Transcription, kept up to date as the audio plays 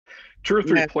Two or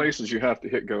three No, places you have to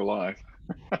hit go live.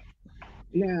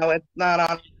 no, it's not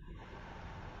on.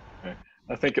 Okay.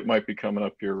 I think it might be coming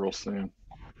up here real soon.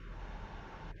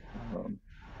 Um,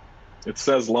 it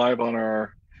says live on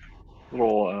our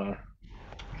little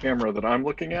camera that I'm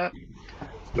looking at.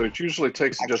 So it usually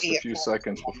takes I just a can't few tell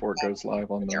seconds before it goes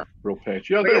live on the here. real page.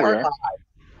 Yeah, We there we are are.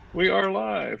 We are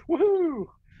live. Woohoo!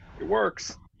 It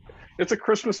works. It's a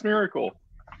Christmas miracle.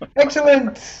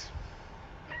 Excellent.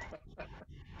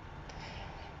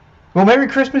 Well, Merry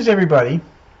Christmas, everybody.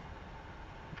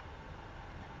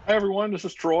 Hi everyone, this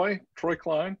is Troy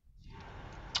Cline.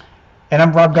 And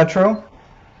I'm Rob Gutro.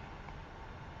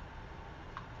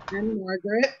 and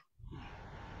Margaret.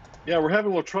 Yeah, we're having a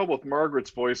little trouble with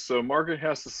Margaret's voice, so Margaret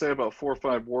has to say about 4 or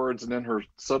 5 words, and then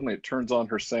suddenly it turns on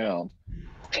her sound.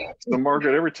 So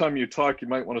Margaret, every time you talk, you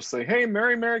might want to say, "Hey,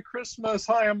 Merry Christmas!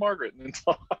 Hi, I'm Margaret," and then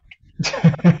talk.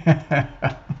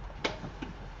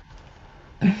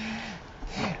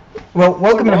 Well,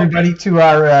 welcome So Rob, everybody to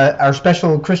our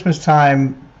special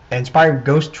Christmastime inspired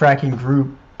ghost tracking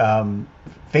group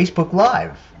Facebook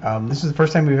Live. This is the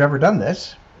first time we've ever done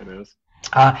this. it is.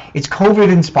 It's COVID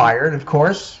inspired, of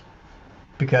course,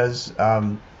 because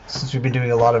since we've been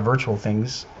doing a lot of virtual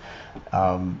things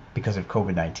because of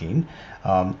COVID-19,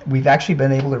 we've actually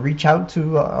been able to reach out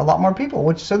to a lot more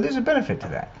people, so there's a benefit to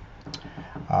that.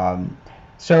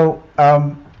 So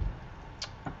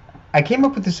I came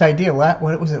up with this idea. What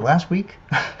was it, last week?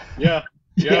 Yeah.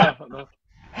 Yeah.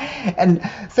 And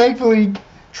thankfully,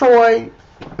 Troy,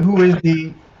 who is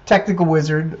the technical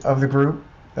wizard of the group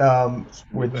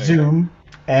with Zoom,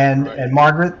 and Right. and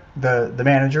Margaret, the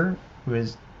manager, who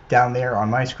is down there on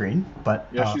my screen. But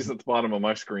Yeah, she's at the bottom of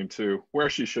my screen too, where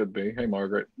she should be. Hey,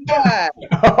 Margaret. Yeah,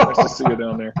 Nice to see you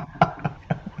down there.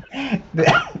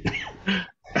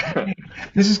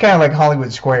 This is kind of like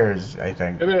Hollywood Squares, I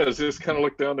think. It is. Just kind of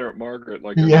look down there at Margaret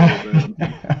like Yeah. a little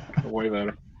bit and wave at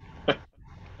her.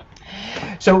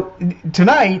 So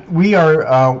tonight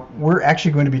we're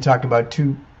actually going to be talking about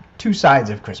two sides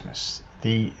of Christmas: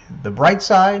 the bright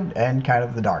side and kind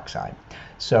of the dark side.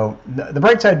 So the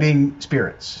bright side being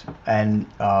spirits, and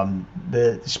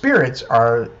the spirits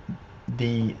are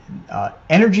the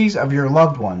energies of your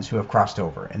loved ones who have crossed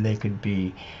over, and they could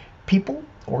be people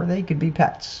or they could be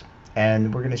pets.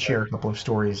 And we're going to share a couple of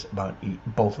stories about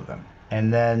both of them,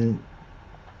 and then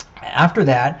after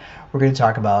that, we're going to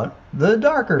talk about the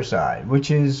darker side,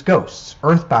 which is ghosts,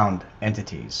 earthbound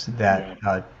entities that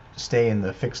stay in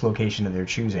the fixed location of their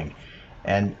choosing.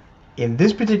 And in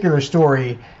this particular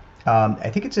story, I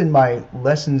think it's in my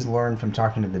Lessons Learned from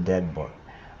Talking to the Dead book,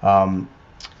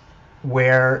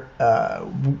 where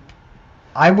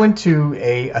I went to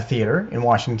a theater in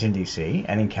Washington, D.C.,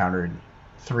 and encountered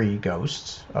 3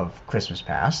 ghosts of Christmas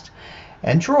past.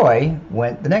 And Troy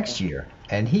went the next year,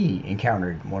 and he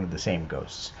encountered one of the same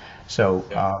ghosts. So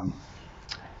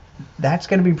that's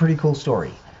going to be a pretty cool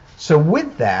story. So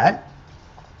with that,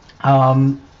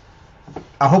 I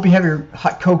hope you have your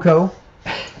hot cocoa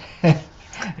and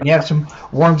you have some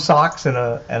warm socks and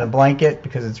a blanket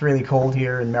because it's really cold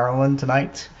here in Maryland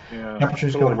tonight. Yeah.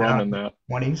 Temperatures Put a little going rum down in that.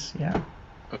 20s. Yeah.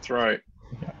 That's right.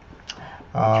 Yeah.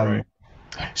 That's right.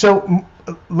 So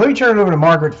let me turn it over to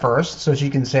Margaret first so she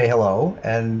can say hello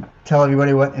and tell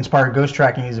everybody what Inspired Ghost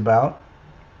Tracking is about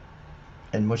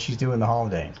and what she's doing the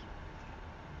holidays.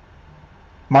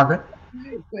 Margaret?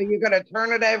 so you're going to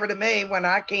turn it over to me when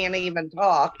I can't even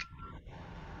talk,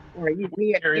 or you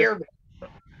can't hear me.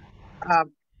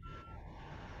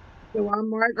 So I'm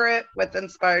Margaret with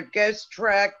Inspired Ghost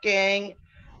Tracking.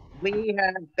 We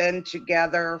have been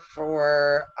together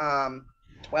for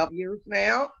 12 years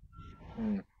now.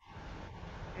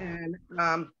 And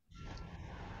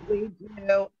we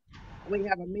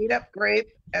have a meetup group,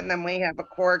 and then we have a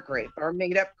core group. Our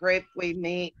meetup group, we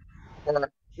meet or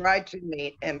try to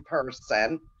meet in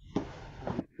person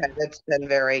because it's been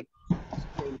very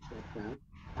strange.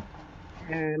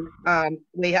 And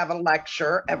we have a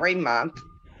lecture every month,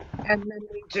 and then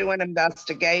we do an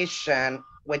investigation,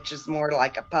 which is more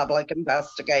like a public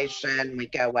investigation. We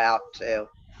go out to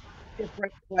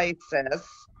different places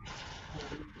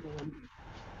and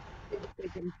see what we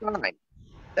can find.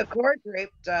 The core group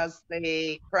does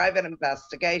the private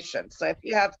investigation. So if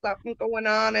you have something going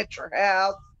on at your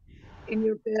house, in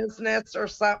your business or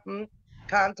something,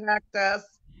 contact us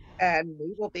and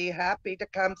we will be happy to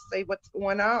come see what's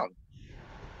going on.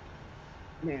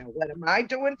 Now, what am I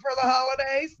doing for the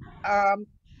holidays?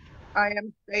 I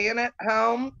am staying at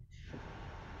home,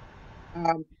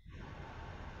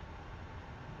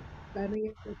 spending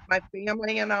it with my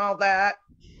family and all that.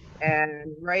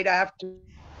 And right after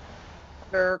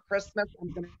Christmas,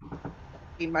 I'm going to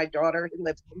see my daughter who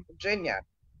lives in Virginia.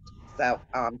 So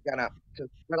I'm gonna just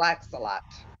relax a lot.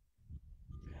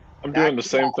 I'm doing Back the to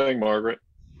same that. thing, Margaret.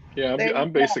 Yeah, There you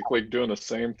I'm go. basically doing the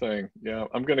same thing. Yeah,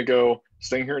 I'm going to go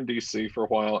staying here in DC for a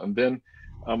while, and then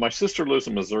my sister lives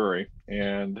in Missouri,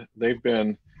 and they've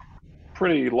been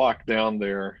pretty locked down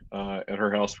there at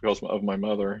her house because of my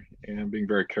mother and being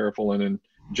very careful. And then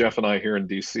Jeff and I here in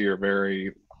DC are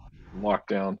very locked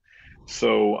down.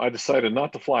 So I decided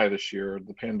not to fly this year.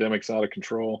 The pandemic's out of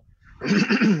control,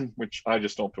 which I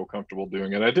just don't feel comfortable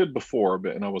doing. And I did before,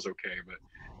 and I was okay. But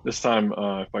this time,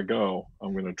 if I go,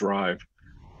 I'm going to drive,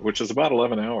 which is about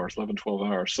 11 hours, 11, 12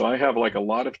 hours. So I have like a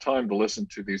lot of time to listen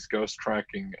to these ghost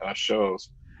tracking shows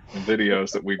and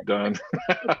videos that we've done.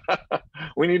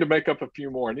 We need to make up a few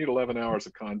more. I need 11 hours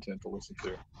of content to listen to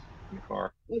in the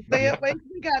car. Well, see, at least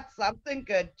we got something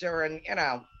good during,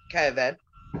 COVID.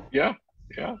 Yeah,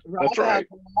 yeah, Rob that's has right.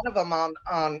 a lot of them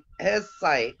on his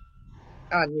site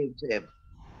on YouTube.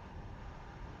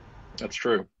 That's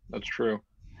true. That's true.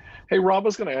 Hey, Rob, I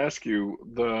was going to ask you,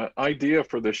 the idea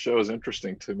for this show is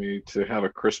interesting to me, to have a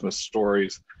Christmas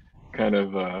stories kind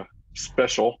of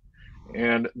special.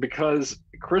 And because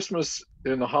Christmas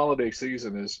in the holiday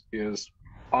season is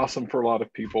awesome for a lot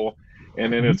of people,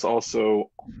 and then it's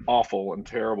also awful and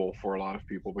terrible for a lot of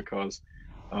people because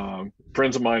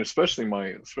friends of mine, especially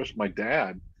my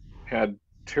dad, had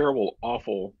terrible,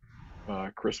 awful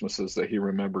Christmases that he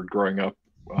remembered growing up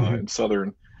in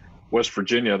southern West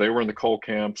Virginia. They were in the coal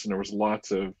camps, and there was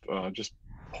lots of just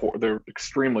poor. They were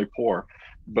extremely poor,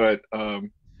 but the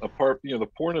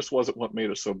poorness wasn't what made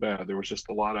it so bad. There was just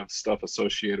a lot of stuff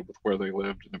associated with where they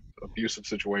lived and abusive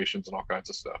situations and all kinds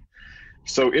of stuff.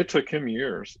 So it took him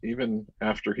years, even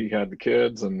after he had the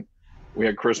kids, and we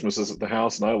had Christmases at the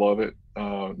house, and I love it,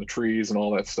 the trees and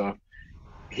all that stuff.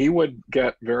 He would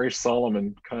get very solemn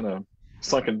and kind of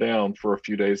sunken down for a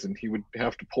few days, and he would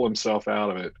have to pull himself out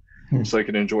of it so he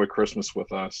could enjoy Christmas with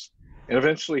us. And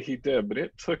eventually he did, but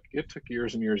it took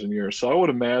years and years and years. So I would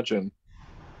imagine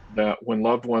that when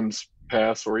loved ones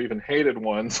pass, or even hated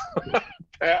ones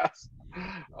pass,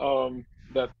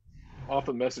 that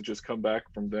often messages come back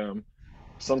from them,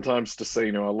 sometimes to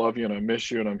say, I love you and I miss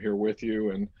you and I'm here with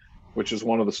you, and which is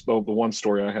one of the one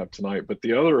story I have tonight. But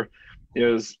the other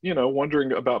is,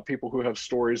 wondering about people who have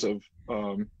stories of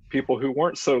people who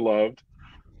weren't so loved,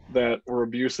 that were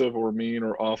abusive or mean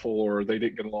or awful, or they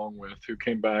didn't get along with, who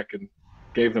came back and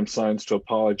gave them signs to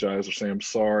apologize or say, I'm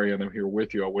sorry and I'm here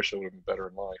with you. I wish I would have been better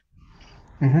in life.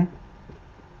 Mm-hmm.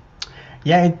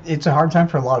 Yeah, it's a hard time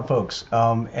for a lot of folks.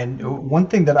 And one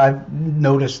thing that I've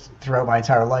noticed throughout my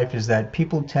entire life is that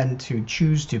people tend to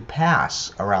choose to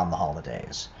pass around the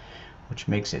holidays, which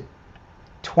makes it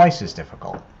twice as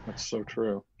difficult. That's so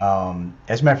true.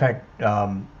 As a matter of fact,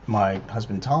 my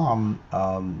husband Tom,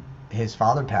 his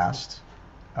father passed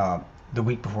the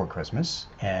week before Christmas,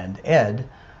 and Ed,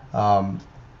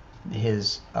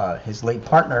 his late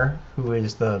partner, who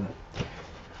is the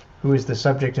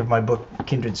subject of my book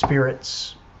Kindred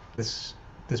Spirits, this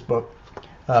book,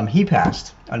 he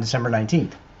passed on December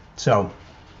 19th. So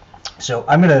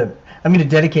I'm gonna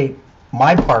dedicate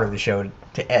my part of the show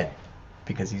to Ed,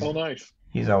 because he's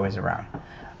always around.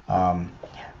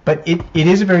 But it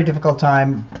is a very difficult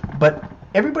time, but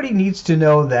everybody needs to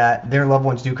know that their loved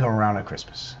ones do come around at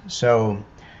Christmas. So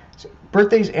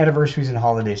birthdays, anniversaries, and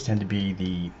holidays tend to be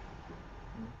the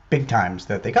big times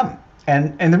that they come.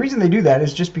 And the reason they do that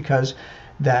is just because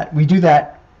that we do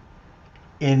that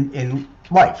in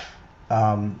life.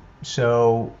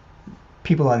 So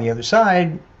people on the other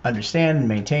side understand and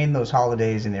maintain those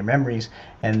holidays in their memories,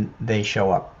 and they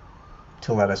show up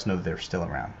to let us know they're still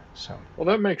around. So, well,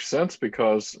 that makes sense,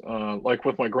 because like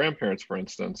with my grandparents, for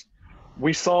instance,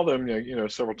 we saw them,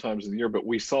 several times in the year, but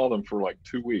we saw them for like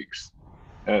 2 weeks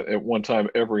at one time,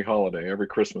 every holiday, every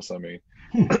Christmas, I mean.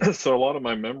 So a lot of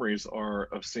my memories are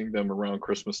of seeing them around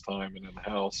Christmas time and in the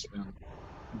house. And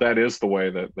that is the way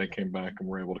that they came back and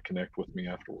were able to connect with me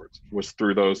afterwards, was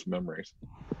through those memories.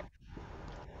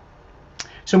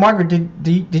 So Margaret,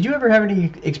 did you ever have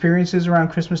any experiences around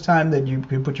Christmas time that you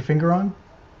could put your finger on?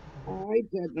 I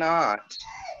did not.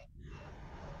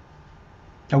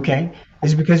 Okay.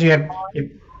 Is it because you have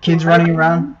kids running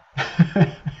around?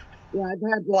 Yeah, I've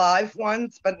had live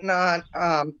ones, but not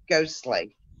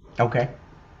ghostly. Okay.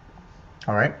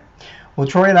 All right. Well,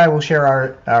 Troy and I will share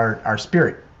our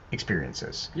spirit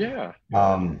experiences. Yeah.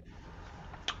 I'm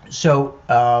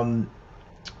going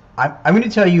to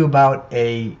tell you about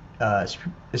a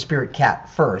spirit cat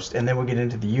first, and then we'll get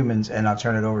into the humans, and I'll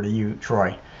turn it over to you,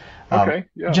 Troy. Okay.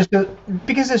 Yeah. Just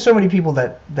because there's so many people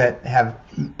that have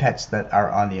pets that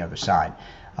are on the other side.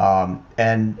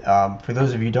 For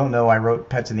those of you who don't know, I wrote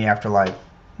Pets in the Afterlife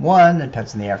 1 and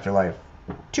Pets in the Afterlife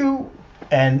 2,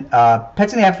 and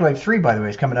Pets in the Afterlife 3, by the way,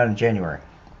 is coming out in January.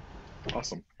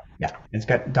 Awesome. Yeah, it's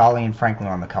got Dolly and Franklin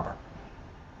on the cover.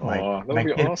 Oh, that would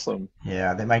be awesome.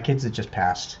 Yeah, my kids had just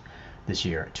passed this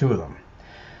year, 2 of them.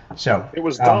 So it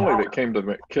was Dolly that came to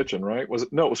the kitchen, right? Was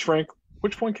it? No, it was Frank.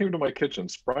 Which one came to my kitchen?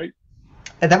 Sprite?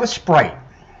 That was Sprite.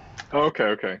 Oh,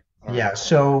 okay. All yeah. Right.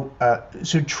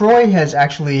 So Troy has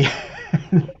actually.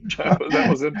 that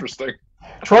was interesting.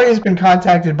 Troy has been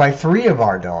contacted by 3 of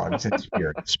our dogs in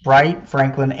spirit: Sprite,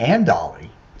 Franklin, and Dolly.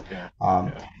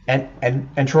 Yeah.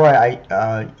 And Troy,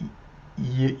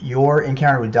 your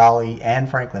encounter with Dolly and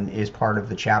Franklin is part of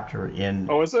the chapter in.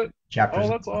 Oh, is it? Chapters. Oh,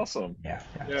 that's awesome. Yeah.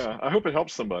 I hope it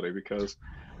helps somebody, because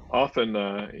often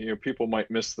people might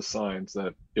miss the signs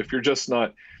that if you're just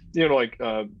not, like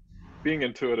being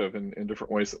intuitive in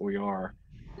different ways that we are,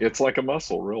 it's like a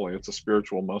muscle, really. It's a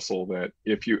spiritual muscle that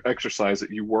if you exercise it,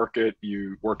 you work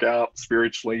out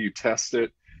spiritually, you test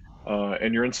it,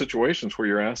 and you're in situations where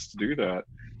you're asked to do that,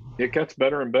 it gets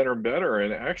better and better and better.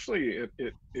 And actually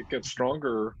it gets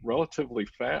stronger relatively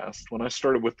fast. When I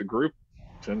started with the group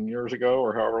 10 years ago,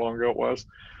 or however long ago it was,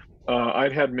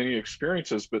 I'd had many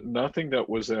experiences, but nothing that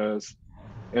was as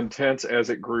intense as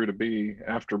it grew to be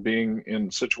after being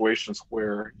in situations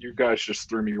where you guys just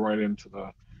threw me right into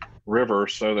the river,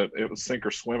 so that it was sink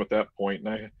or swim at that point.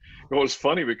 And it was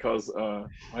funny because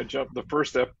I jumped. The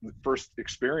first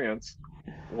experience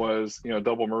was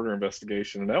double murder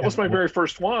investigation, and that was my very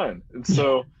first one. And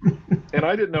so, and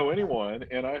I didn't know anyone,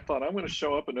 and I thought, I'm going to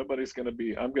show up and nobody's going to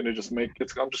be. I'm just going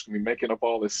to be making up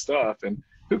all this stuff, and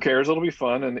who cares? It'll be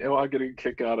fun, and I'll get a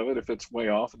kick out of it if it's way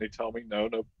off. And they tell me no.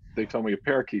 They tell me a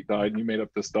parakeet died, and you made up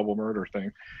this double murder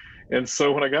thing. And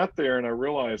so when I got there and I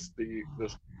realized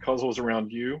this puzzle was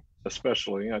around you,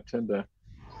 especially,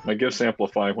 my gifts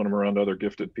amplify when I'm around other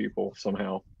gifted people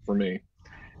somehow, for me.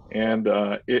 And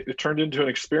it turned into an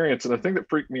experience. And the thing that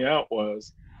freaked me out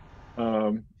was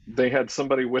they had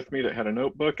somebody with me that had a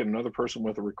notebook and another person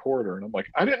with a recorder. And I'm like,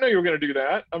 I didn't know you were going to do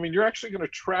that. I mean, you're actually going to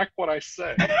track what I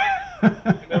say. And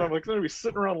then I'm like, they're going to be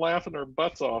sitting around laughing their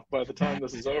butts off by the time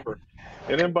this is over.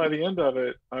 And then by the end of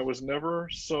it, I was never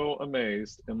so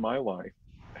amazed in my life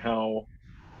how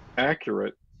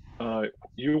accurate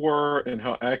you were, and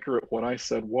how accurate what I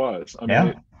said was. I mean,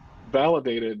 it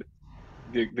validated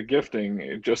the gifting.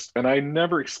 And I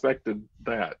never expected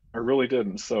that. I really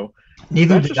didn't. So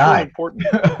neither that's did just I. really important.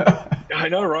 I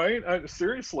know, right?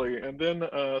 Seriously. And then,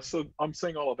 so I'm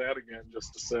saying all of that again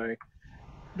just to say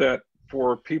that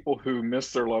for people who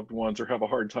miss their loved ones or have a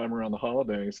hard time around the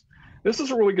holidays, this is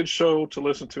a really good show to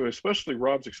listen to, especially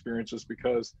Rob's experiences,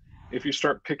 because if you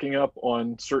start picking up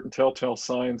on certain telltale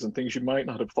signs and things you might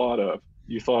not have thought of,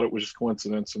 you thought it was just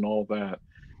coincidence and all of that,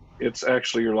 it's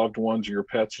actually your loved ones, your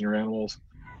pets and your animals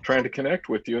trying to connect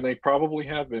with you, and they probably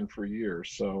have been for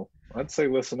years. So I'd say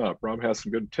listen up. Rob has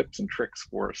some good tips and tricks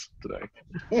for us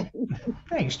today.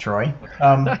 Thanks, Troy.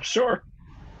 Sure.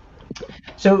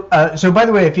 So by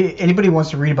the way, if anybody wants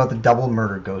to read about the double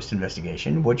murder ghost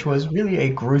investigation, which was really a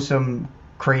gruesome,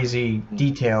 crazy,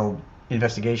 detailed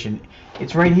investigation,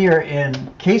 it's right here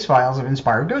in Case Files of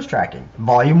Inspired Ghost Tracking,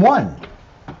 Volume 1.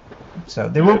 So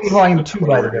there will be Volume 2,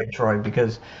 by the way, Troy,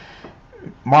 because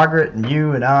Margaret and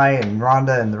you and I and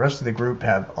Rhonda and the rest of the group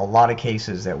have a lot of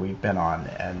cases that we've been on.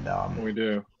 And we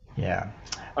do. Yeah.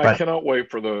 I cannot wait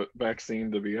for the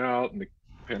vaccine to be out and the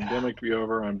pandemic to be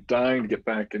over. I'm dying to get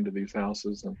back into these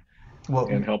houses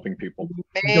and helping people.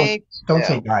 Don't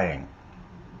say dying.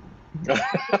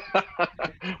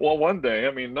 Well, one day.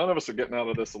 I mean, none of us are getting out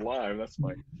of this alive. That's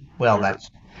my. Well,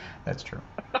 that's true.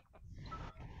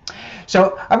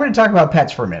 So I'm going to talk about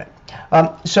pets for a minute.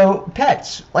 So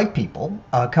pets, like people,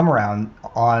 come around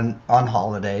on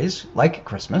holidays, like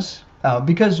Christmas,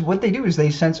 because what they do is they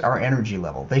sense our energy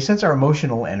level. They sense our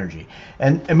emotional energy.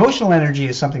 And emotional energy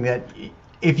is something that,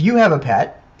 if you have a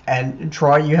pet, and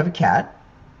Troy, you have a cat.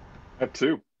 I have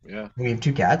 2, yeah. We have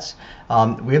 2 cats.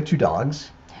 We have 2 dogs.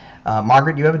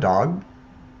 Margaret, you have a dog.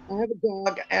 I have a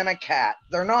dog and a cat.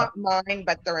 They're not mine,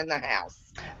 but they're in the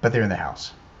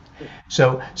house.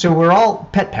 So we're all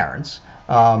pet parents.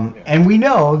 And we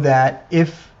know that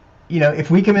if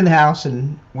we come in the house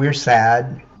and we're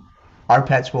sad, our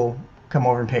pets will come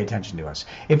over and pay attention to us.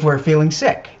 If we're feeling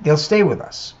sick, they'll stay with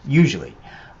us, usually.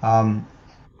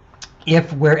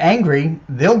 If we're angry,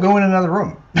 they'll go in another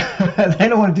room. They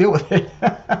don't want to deal with it.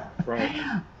 Right.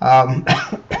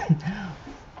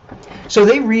 So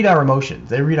they read our emotions.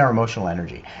 They read our emotional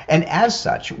energy. And as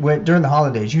such, during the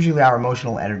holidays, usually our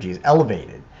emotional energy is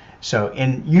elevated. So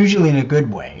usually in a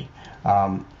good way.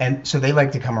 And so they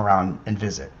like to come around and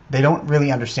visit. They don't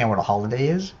really understand what a holiday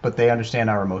is, but they understand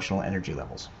our emotional energy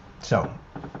levels. So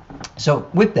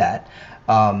with that,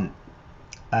 Um,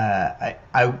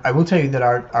 I will tell you that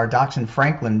our dachshund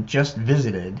Franklin just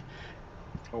visited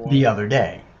Oh, wow. the other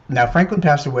day. Now, Franklin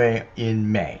passed away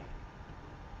in May.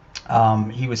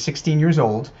 He was 16 years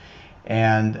old,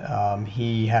 and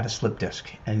he had a slip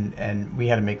disc, and we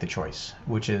had to make the choice,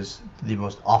 which is the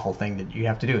most awful thing that you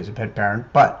have to do as a pet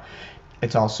parent, but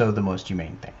it's also the most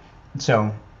humane thing.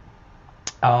 So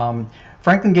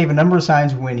Franklin gave a number of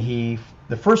signs when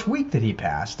the first week that he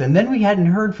passed, and then we hadn't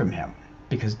heard from him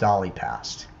because Dolly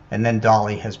passed. And then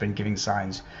Dolly has been giving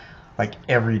signs like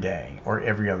every day or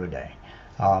every other day.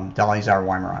 Dolly's our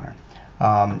Weimaraner.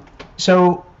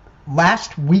 So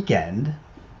last weekend,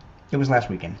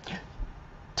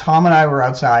 Tom and I were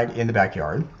outside in the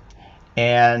backyard,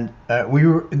 and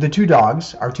our two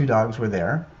dogs were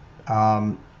there.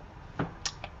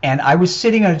 And I was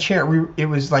sitting on a chair. It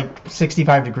was like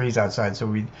 65 degrees outside, so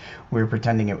we were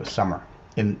pretending it was summer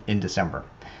in December.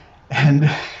 And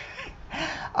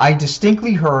I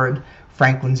distinctly heard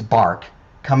Franklin's bark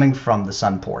coming from the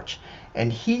sun porch.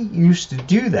 And he used to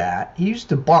do that. He used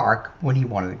to bark when he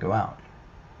wanted to go out.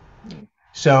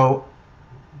 So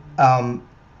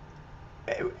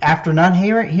after not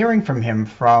hearing from him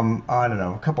from, I don't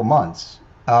know, a couple months,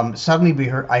 suddenly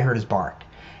I heard his bark.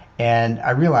 And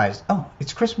I realized, oh,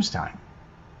 it's Christmas time.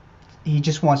 He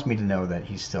just wants me to know that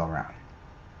he's still around.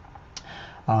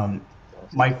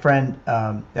 My friend,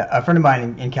 a friend of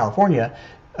mine in California,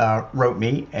 wrote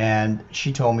me, and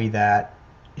she told me that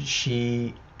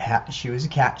she's a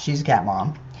cat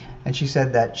mom, and she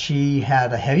said that she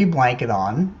had a heavy blanket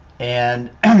on, and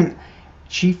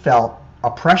she felt a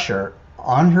pressure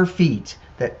on her feet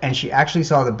and she actually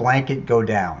saw the blanket go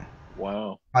down.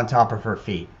 Wow. On top of her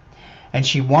feet. And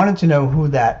she wanted to know who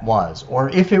that was, or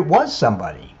if it was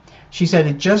somebody. She said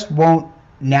it just won't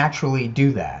naturally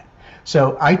do that.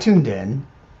 So I tuned in,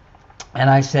 and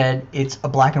I said, it's a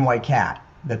black and white cat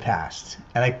that passed.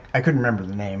 And I couldn't remember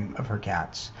the name of her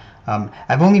cats.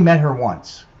 I've only met her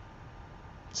once.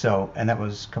 And that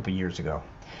was a couple years ago.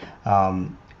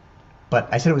 But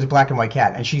I said it was a black and white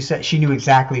cat, and she said she knew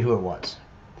exactly who it was.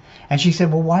 And she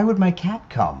said, well, why would my cat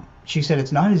come? She said,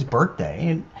 it's not his birthday,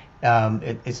 and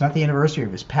it's not the anniversary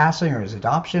of his passing or his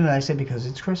adoption. And I said, because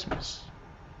it's Christmas.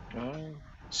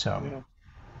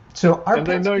 So our and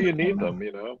they know you need them,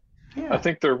 Yeah. I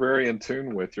think they're very in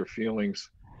tune with your feelings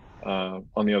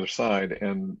on the other side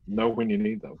and know when you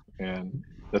need them. And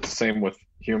that's the same with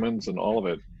humans and all of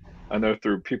it. I know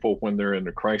through people when they're in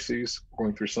a crisis,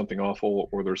 going through something awful,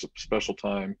 or there's a special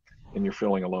time and you're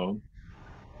feeling alone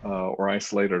or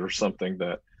isolated or something,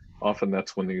 that often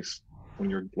that's when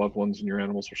your loved ones and your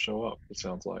animals will show up, it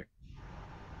sounds like.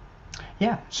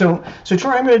 Yeah. So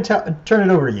Troy, I'm going to turn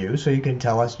it over to you so you can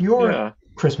tell us your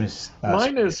Christmas.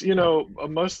 Mine is,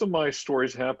 most of my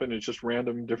stories happen at just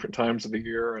random different times of the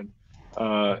year. And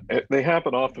they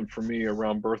happen often for me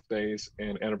around birthdays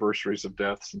and anniversaries of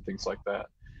deaths and things like that.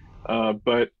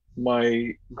 But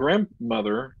my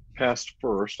grandmother passed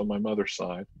first on my mother's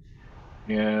side.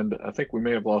 And I think we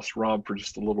may have lost Rob for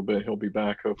just a little bit. He'll be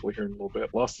back hopefully here in a little bit.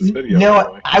 Lost his video. No,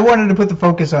 anyway. I wanted to put the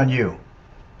focus on you.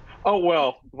 Oh,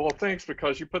 well, thanks,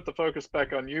 because you put the focus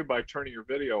back on you by turning your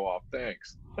video off.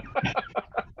 Thanks.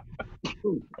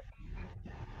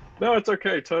 No, it's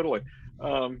okay. Totally.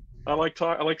 I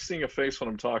like seeing a face when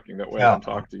I'm talking. That way I can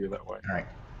talk to you that way. All right.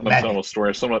 And I'm telling a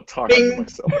story, so I'm not talking to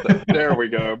myself. There we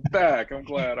go. Back. I'm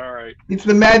glad. All right. It's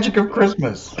the magic of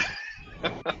Christmas.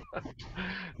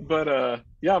 But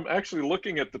I'm actually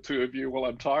looking at the two of you while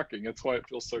I'm talking. That's why it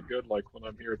feels so good. Like when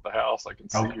I'm here at the house, I can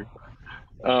see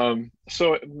you.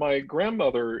 So my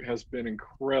grandmother has been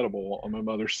incredible on my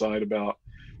mother's side about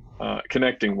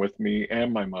connecting with me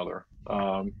and my mother,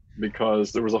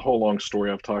 because there was a whole long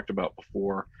story I've talked about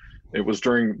before. It was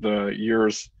during the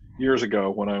years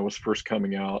ago when I was first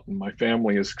coming out, and my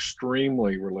family is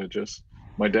extremely religious.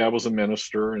 My dad was a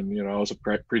minister, and I was a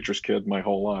preacher's kid my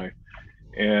whole life,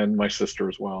 and my sister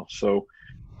as well. So,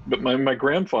 but my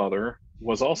grandfather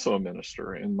was also a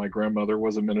minister, and my grandmother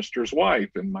was a minister's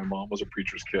wife, and my mom was a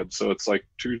preacher's kid. So it's like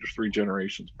 2 to 3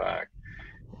 generations back.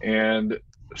 And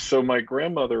so my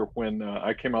grandmother, when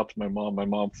I came out to my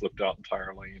mom flipped out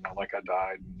entirely, like I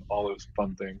died and all those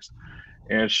fun things.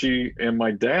 And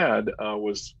my dad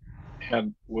was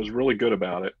really good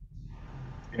about it.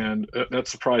 And that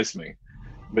surprised me,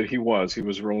 but he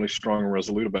was really strong and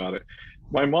resolute about it.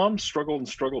 My mom struggled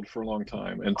for a long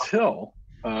time until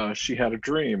she had a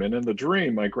dream. And in the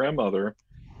dream, my grandmother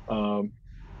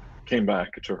came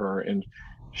back to her, and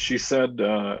she said,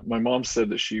 my mom said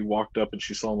that she walked up and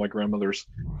she saw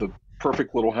the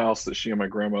perfect little house that she and my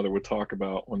grandmother would talk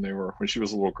about when she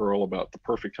was a little girl, about the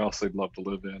perfect house they'd love to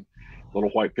live in. little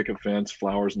white picket fence,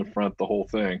 flowers in the front, the whole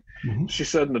thing. Mm-hmm. She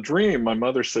said in the dream, my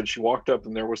mother said she walked up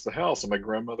and there was the house, and my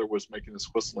grandmother was making this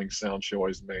whistling sound she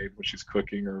always made when she's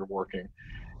cooking or working.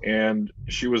 And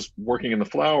she was working in the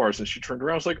flowers, and she turned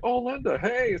around. I was like, "Oh, Linda,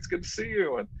 hey, it's good to see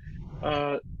you."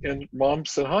 And Mom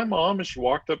said, "Hi, Mom," and she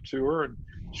walked up to her, and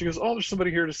she goes, "Oh, there's somebody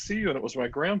here to see you." And it was my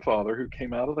grandfather, who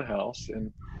came out of the house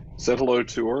and said hello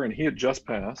to her, and he had just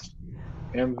passed.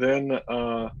 And then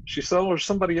she said, "Oh, there's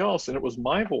somebody else," and it was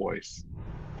my voice.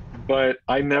 But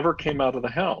I never came out of the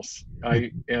house.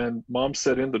 And Mom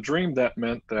said in the dream that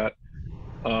meant that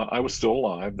I was still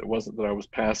alive. It wasn't that I was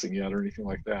passing yet or anything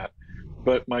like that.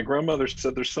 But my grandmother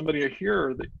said, "There's somebody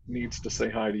here that needs to say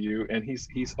hi to you, and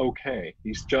he's okay.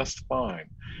 He's just fine."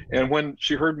 And when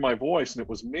she heard my voice and it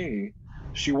was me,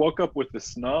 she woke up with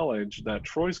this knowledge that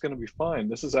Troy's going to be fine.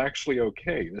 This is actually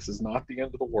okay. This is not the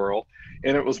end of the world.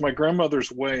 And it was my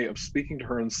grandmother's way of speaking to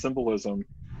her in symbolism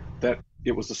that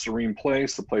it was a serene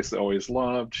place, the place they always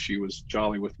loved. She was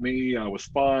jolly with me. I was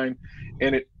fine.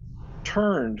 And it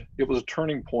was a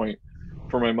turning point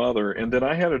for my mother. And then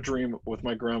I had a dream with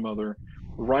my grandmother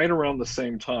right around the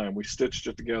same time. We stitched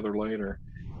it together later.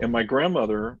 And my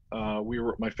grandmother,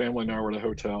 my family and I were at a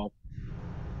hotel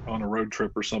on a road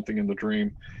trip or something in the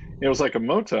dream. It was like a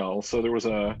motel. So there was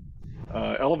a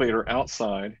elevator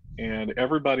outside, and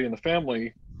everybody in the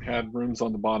family had rooms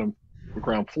on the bottom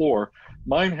ground floor.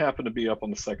 Mine happened to be up on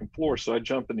the second floor. So I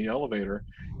jump in the elevator,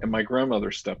 and my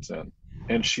grandmother steps in.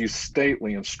 And she's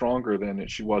stately and stronger than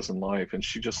she was in life. And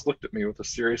she just looked at me with a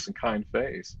serious and kind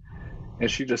face. And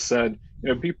she just said,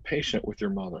 "Be patient with your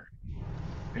mother."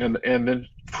 And then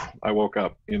I woke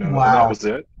up, Wow. and that was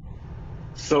it.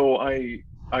 So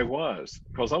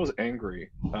because I was angry.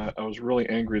 I was really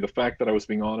angry. The fact that I was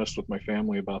being honest with my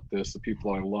family about this, the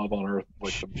people I love on earth,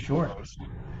 like the most.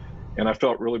 And I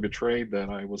felt really betrayed that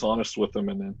I was honest with them.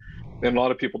 And then a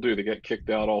lot of people do. They get kicked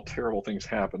out. All terrible things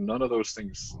happen. None of those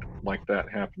things like that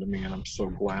happened to me, and I'm so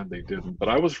glad they didn't. But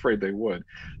I was afraid they would.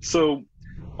 So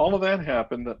all of that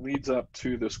happened. That leads up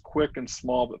to this quick and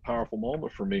small but powerful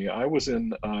moment for me. I was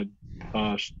in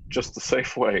just the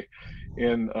Safeway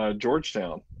in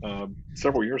Georgetown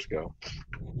several years ago,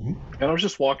 and I was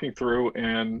just walking through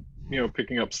and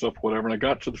picking up stuff, whatever. And I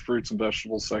got to the fruits and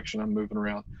vegetables section. I'm moving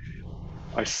around.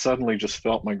 I suddenly just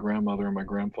felt my grandmother and my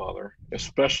grandfather,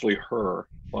 especially her,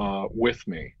 with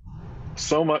me.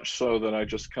 So much so that I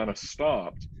just kind of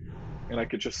stopped, and I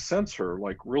could just sense her,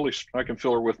 like really, I can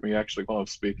feel her with me actually while I'm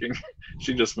speaking.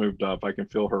 She just moved up. I can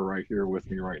feel her right here with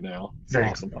me right now. It's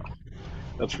awesome.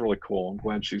 That's really cool. I'm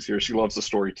glad she's here. She loves the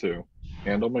story too.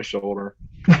 Hand on my shoulder.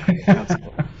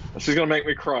 She's going to make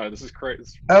me cry. This is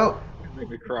crazy. Oh. Make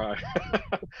me cry.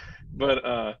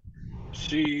 But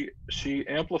she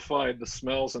amplified the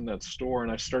smells in that store,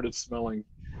 and I started smelling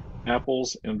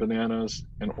apples and bananas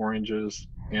and oranges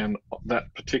and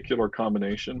that particular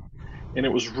combination, and it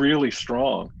was really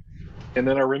strong. And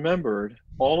then I remembered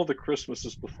all of the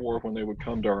Christmases before, when they would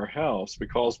come to our house,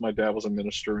 because my dad was a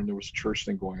minister and there was a church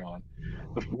thing going on.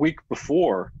 The week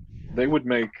before, they would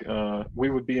make we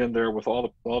would be in there with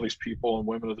all these people and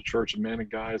women of the church, and men and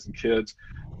guys and kids,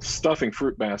 stuffing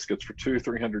fruit baskets for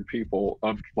 200-300 people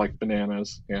of like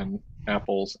bananas and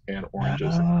apples and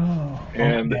oranges.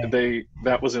 And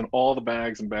that was in all the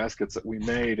bags and baskets that we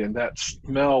made, and that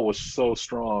smell was so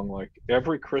strong. Like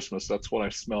every Christmas, that's what I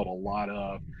smelled a lot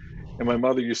of. And my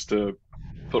mother used to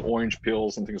put orange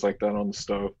peels and things like that on the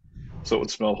stove, so it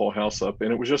would smell the whole house up.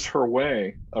 And it was just her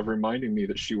way of reminding me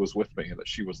that she was with me and that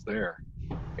she was there.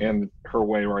 And her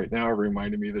way right now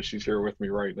reminded me that she's here with me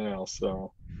right now.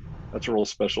 So that's a real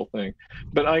special thing.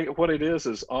 But what it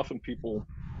is often people,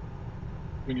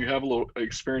 when you have little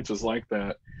experiences like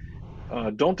that,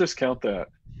 don't discount that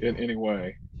in any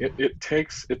way. It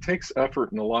takes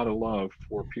effort and a lot of love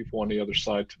for people on the other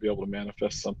side to be able to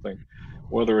manifest something,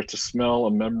 whether it's a smell,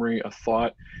 a memory, a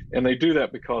thought. And they do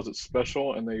that because it's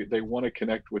special, and they want to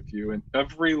connect with you. And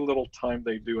every little time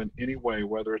they do in any way,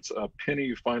 whether it's a penny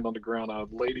you find on the ground, a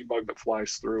ladybug that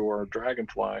flies through, or a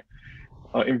dragonfly,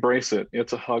 embrace it.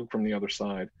 It's a hug from the other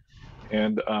side.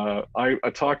 And I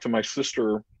talked to my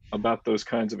sister about those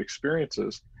kinds of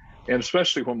experiences, and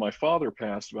especially when my father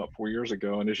passed about 4 years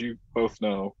ago. And as you both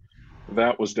know,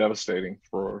 that was devastating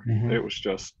for her. It was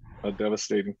just a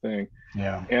devastating thing.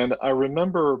 Yeah. And I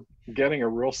remember getting a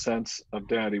real sense of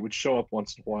Dad. He would show up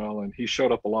once in a while, and he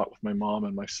showed up a lot with my mom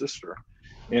and my sister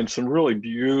in some really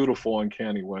beautiful,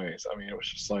 uncanny ways. I mean, it was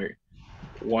just like,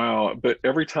 wow. But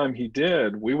every time he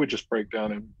did, we would just break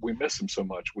down, and we miss him so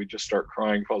much. We just start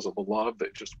crying because of the love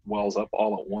that just wells up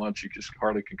all at once. You just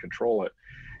hardly can control it.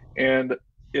 And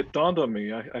it dawned on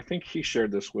me, I think he shared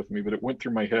this with me, but it went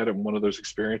through my head in one of those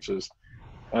experiences.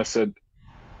 I said,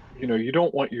 you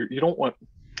don't want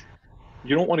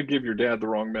you don't want to give your dad the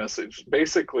wrong message.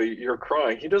 Basically, you're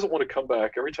crying. He doesn't want to come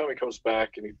back. Every time he comes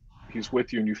back and he's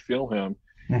with you and you feel him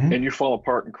Hmm. and you fall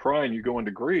apart and cry and you go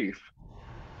into grief,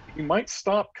 he might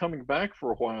stop coming back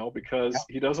for a while because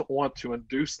he doesn't want to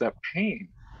induce that pain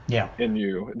Yeah. in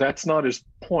you. That's not his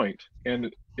point.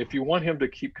 And if you want him to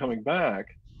keep coming back,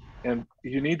 and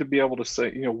you need to be able to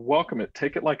say, welcome it,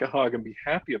 take it like a hug, and be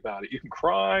happy about it. You can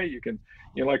cry, you can,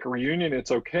 like a reunion,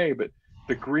 it's okay. But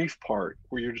the grief part,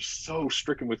 where you're just so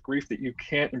stricken with grief that you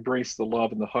can't embrace the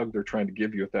love and the hug they're trying to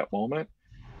give you at that moment,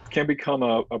 can become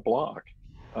a block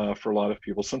for a lot of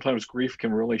people. Sometimes grief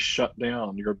can really shut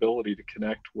down your ability to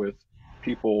connect with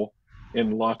people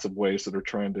in lots of ways that are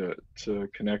trying to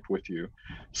connect with you.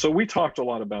 So we talked a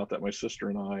lot about that, my sister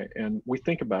and I, and we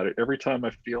think about it every time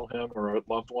I feel him or a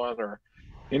loved one or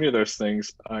any of those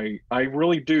things. I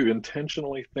really do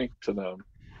intentionally think to them,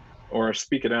 or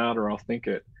speak it out, or I'll think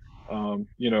it.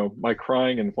 My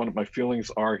crying and one of my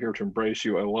feelings are here to embrace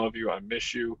you. I love you. I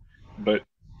miss you, but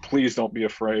please don't be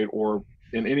afraid, or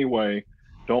in any way,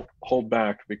 don't hold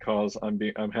back, because I'm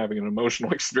having an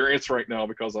emotional experience right now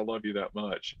because I love you that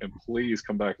much. And please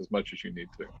come back as much as you need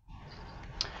to.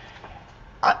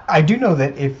 I do know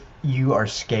that if you are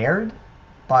scared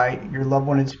by your loved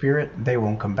one in spirit, they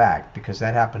won't come back, because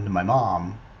that happened to my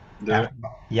mom. Did it? After,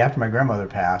 yeah, after my grandmother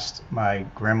passed, my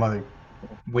grandmother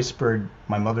whispered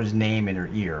my mother's name in her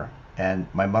ear, and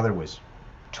my mother was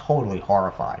totally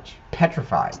horrified,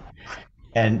 petrified.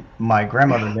 And my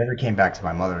grandmother never came back to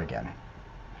my mother again.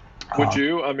 Would Um,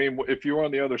 you? I mean, if you were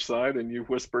on the other side and you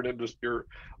whispered into your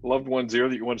loved one's ear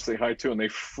that you want to say hi to, and they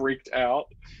freaked out,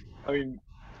 I mean,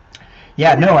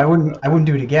 yeah, what would no, you I do with wouldn't. that? I wouldn't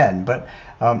do it again.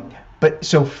 But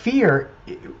so fear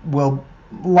will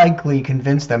likely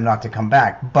convince them not to come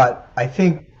back. But I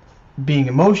think being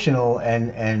emotional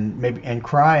and maybe and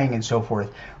crying and so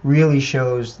forth really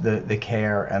shows the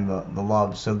care and the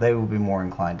love, so they will be more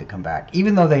inclined to come back,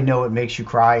 even though they know it makes you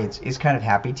cry. It's kind of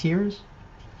happy tears.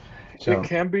 It So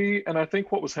can be, and I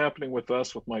think what was happening with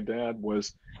us, with my dad,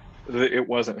 was that it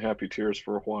wasn't happy tears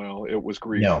for a while. It was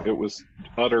grief. no. It was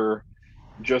utter,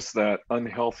 just that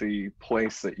unhealthy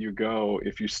place that you go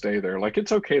if you stay there. Like,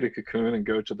 it's okay to cocoon and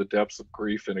go to the depths of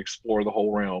grief and explore the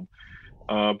whole realm,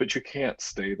 but you can't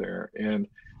stay there. And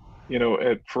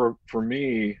for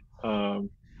me,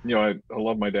 I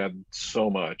love my dad so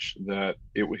much that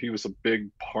he was a big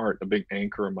part, a big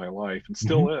anchor in my life, and Hmm.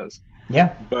 still is.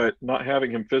 Yeah. But not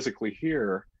having him physically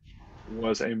here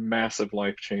was a massive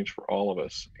life change for all of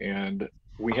us, and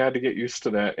we had to get used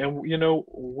to that. And we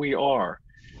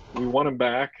want him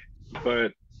back,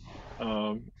 but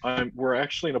we're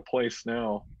actually in a place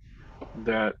now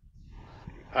that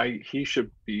he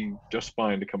should be just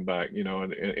fine to come back,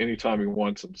 and anytime he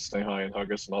wants him to stay high and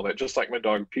hug us and all that. Just like my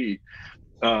dog Pete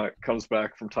comes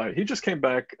back from time. He just came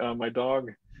back. My dog,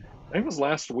 I think it was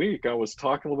last week. I was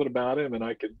talking a little bit about him, and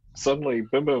I could suddenly,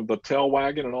 boom, boom, the tail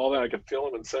wagging and all that. I could feel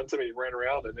him and sense him. He ran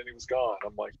around, and then he was gone.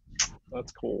 I'm like,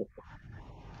 that's cool.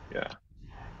 Yeah,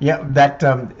 Yeah, that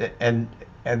and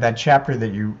that chapter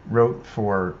that you wrote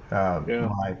for yeah,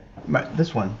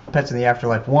 this one, Pets in the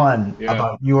Afterlife one, yeah,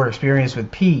 about your experience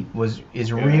with Pete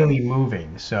is yeah. really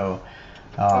moving. So,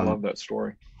 I um, love that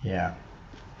story. yeah,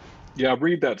 Yeah,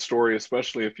 read that story,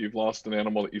 especially if you've lost an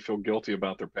animal that you feel guilty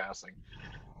about their passing.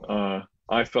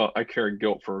 I carried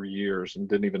guilt for years and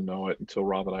didn't even know it until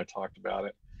Rob and I talked about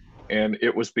it. And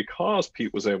it was because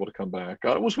Pete was able to come back.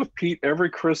 I was with Pete every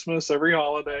Christmas, every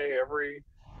holiday,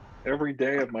 every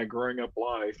day of my growing up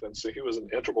life. And so he was an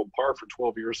integral part for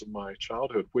 12 years of my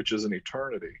childhood, which is an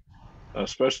eternity,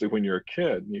 especially when you're a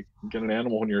kid. You get an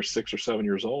animal when you're 6 or 7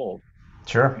 years old,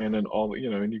 sure. and then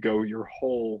and you go your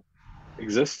whole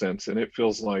existence, and it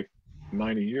feels like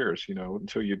 90 years,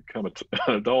 until you become an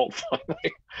adult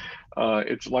finally.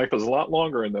 It's life is a lot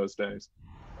longer in those days.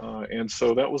 And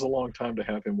so that was a long time to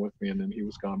have him with me, and then he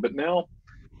was gone. But now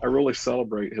I really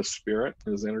celebrate his spirit,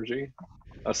 his energy.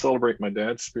 I celebrate my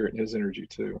dad's spirit and his energy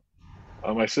too.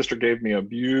 My sister gave me a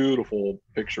beautiful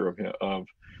picture of him, of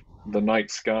the night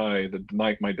sky, the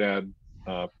night my dad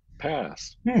uh,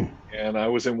 passed. Hmm. And I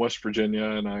was in West Virginia,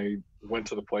 and I went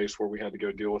to the place where we had to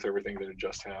go deal with everything that had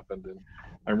just happened. And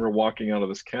I remember walking out of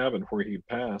this cabin where he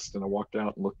passed, and I walked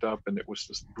out and looked up, and it was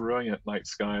this brilliant night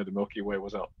sky. The Milky Way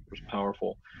was out, it was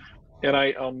powerful. And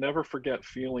I'll never forget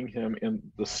feeling him in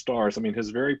the stars. I mean, his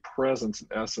very presence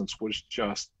and essence was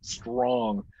just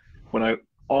strong when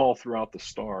all throughout the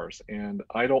stars. And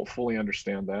I don't fully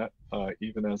understand that,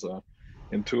 even as a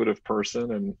intuitive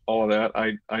person and all of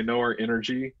that. I know our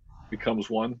energy becomes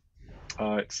one,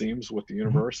 it seems, with the Mhm.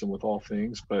 universe and with all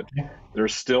things, but Yeah.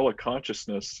 there's still a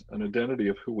consciousness, an identity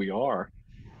of who we are.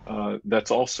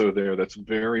 that's also there. That's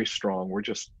very strong.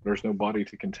 There's no body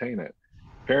to contain it.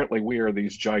 Apparently, we are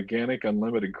these gigantic,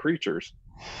 unlimited creatures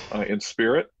in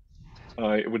spirit,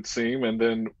 it would seem. And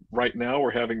then right now,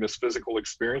 we're having this physical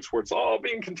experience where it's all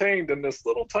being contained in this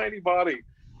little tiny body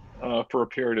for a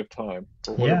period of time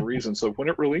for whatever reason. So when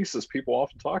it releases, people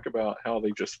often talk about how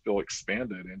they just feel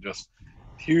expanded and just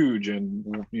huge,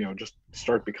 and just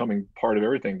start becoming part of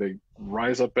everything. They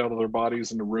rise up out of their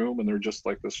bodies in the room, and they're just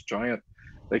like this giant.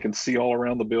 They can see all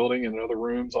around the building and in other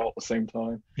rooms all at the same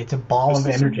time. It's a ball of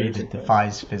energy that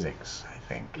defies physics, I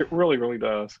think. It really, really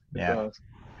does. It Yeah. does.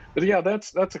 But yeah,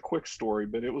 that's a quick story,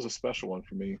 but it was a special one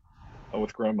for me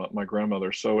with my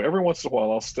grandmother. So every once in a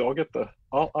while,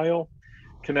 I'll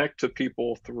connect to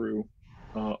people through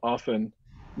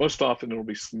most often it'll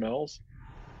be smells.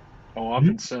 I'll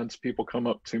often sense people come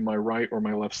up to my right or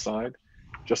my left side,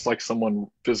 just like someone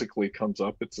physically comes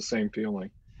up. It's the same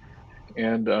feeling.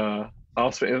 And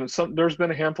there's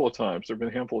been a handful of times. There've been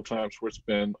a handful of times where it's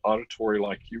been auditory,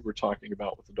 like you were talking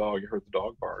about with the dog. You heard the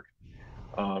dog bark.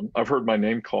 I've heard my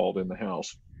name called in the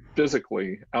house,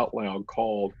 physically out loud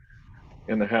called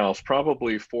in the house,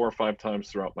 probably 4 or 5 times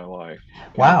throughout my life.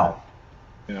 Wow.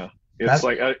 Yeah, it's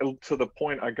to the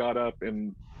point I got up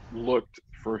and looked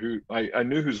for who I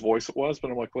knew whose voice it was,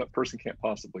 but I'm like, well, that person can't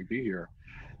possibly be here.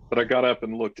 But I got up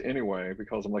and looked anyway,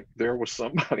 because I'm like, there was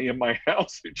somebody in my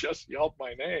house who just yelled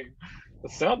my name.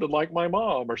 It sounded like my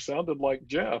mom, or sounded like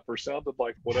Jeff, or sounded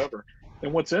like whatever.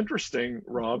 And what's interesting,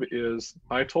 Rob, is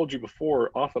I told you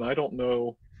before, often I don't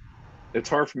know. It's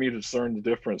hard for me to discern the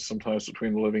difference sometimes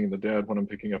between the living and the dead when I'm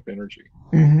picking up energy.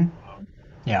 Mm-hmm.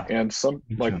 Yeah. And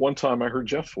one time I heard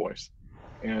Jeff's voice,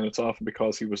 and it's often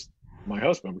because he was my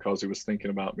husband, because he was thinking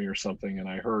about me or something. And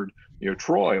I heard,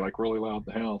 Troy, like really loud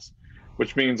in the house,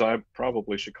 which means I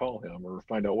probably should call him or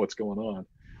find out what's going on.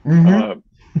 Mm-hmm.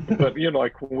 But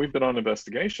like when we've been on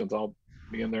investigations, I'll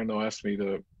be in there and they'll ask me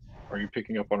are you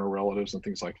picking up on our relatives and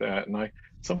things like that? And I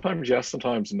sometimes yes,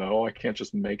 sometimes no. I can't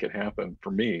just make it happen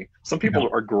for me. Some people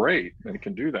are great and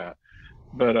can do that.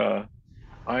 But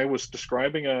I was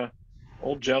describing a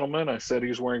old gentleman. I said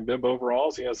he's wearing bib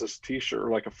overalls. He has this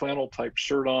t-shirt, like a flannel type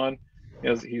shirt on.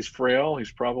 He's frail.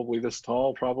 He's probably this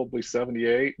tall, probably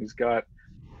 78. He's got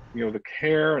the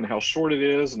hair and how short it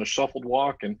is and a shuffled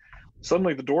walk. And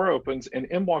suddenly the door opens and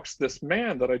in walks this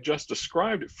man that I just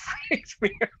described. It freaked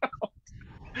me out.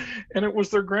 And it was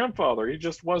their grandfather. He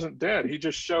just wasn't dead. He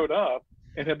just showed up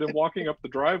and had been walking up the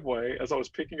driveway as I was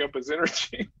picking up his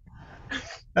energy.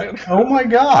 Oh my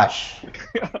gosh.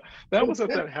 That was at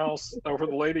that house where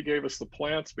the lady gave us the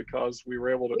plants because we were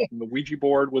able to, the Ouija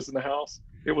board was in the house.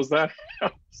 It was that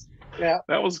house. Yeah.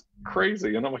 That was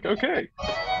crazy. And I'm like, okay,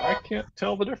 I can't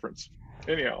tell the difference.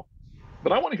 Anyhow,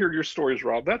 but I want to hear your stories,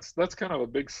 Rob. That's kind of a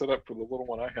big setup for the little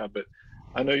one I have, but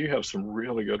I know you have some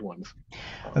really good ones.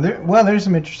 There's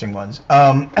some interesting ones.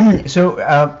 And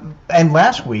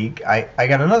last week I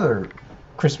got another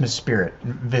Christmas spirit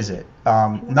visit.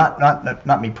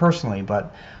 Not me personally,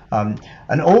 but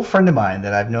an old friend of mine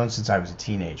that I've known since I was a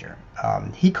teenager.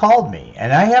 He called me,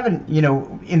 and I haven't,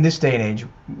 in this day and age,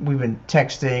 we've been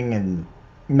texting and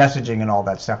messaging and all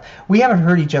that stuff. We haven't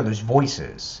heard each other's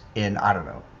voices in, I don't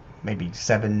know, maybe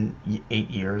 7, 8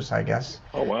 years, I guess.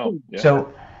 Oh, wow. Yeah.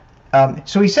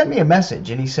 So he sent me a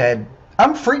message, and he said,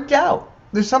 "I'm freaked out.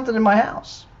 There's something in my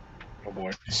house." Oh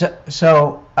boy.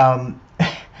 So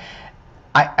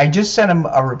I just sent him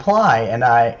a reply, and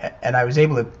I was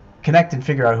able to connect and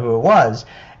figure out who it was,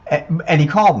 and he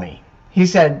called me. He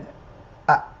said,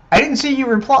 "I didn't see you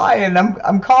reply, and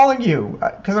I'm calling you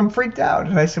because I'm freaked out."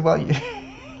 And I said, "Well,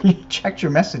 you checked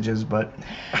your messages, but."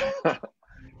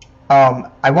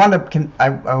 I wound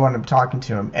up talking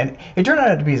to him, and it turned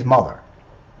out to be his mother.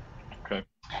 Okay.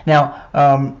 Now,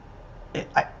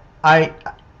 I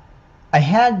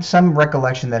had some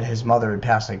recollection that his mother had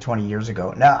passed like 20 years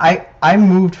ago. Now, I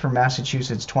moved from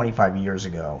Massachusetts 25 years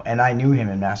ago, and I knew him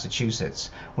in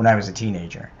Massachusetts when I was a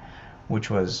teenager, which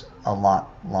was a lot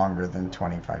longer than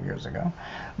 25 years ago.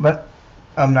 But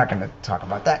I'm not going to talk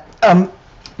about that.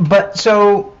 But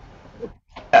so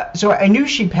I knew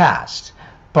she passed.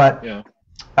 But yeah.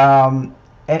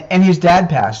 And his dad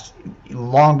passed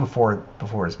long before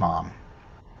his mom.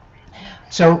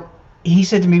 So he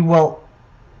said to me, "Well,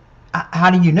 how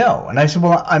do you know?" And I said,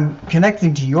 "Well, I'm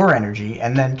connecting to your energy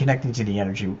and then connecting to the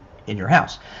energy in your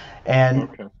house." And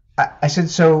okay. I said,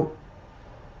 so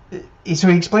he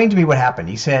explained to me what happened.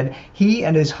 He said he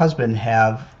and his husband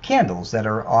have candles that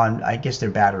are on, I guess they're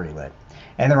battery lit,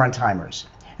 and they're on timers,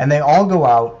 and they all go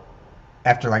out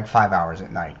after like 5 hours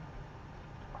at night.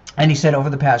 And he said over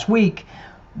the past week,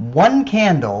 one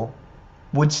candle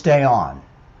would stay on.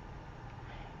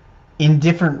 in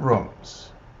different rooms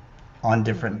on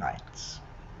different nights,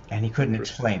 and he couldn't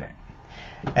explain it.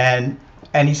 And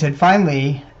he said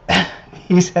finally,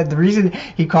 he said the reason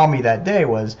he called me that day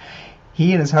was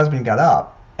he and his husband got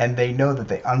up and they know that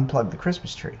they unplugged the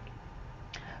Christmas tree,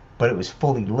 but it was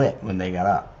fully lit when they got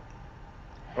up.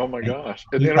 Oh my And gosh!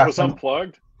 And he it thought was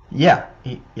unplugged. yeah,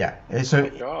 yeah. And Oh so my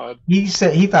God! he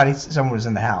said he thought someone was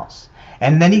in the house.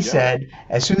 And then he Yeah. said,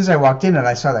 as soon as I walked in and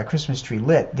I saw that Christmas tree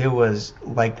lit, there was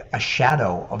like a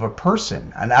shadow of a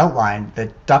person, an outline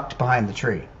that ducked behind the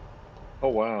tree. Oh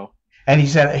wow! And he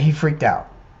said he freaked out.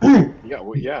 Yeah.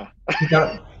 Well, yeah.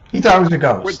 He thought it was a Would-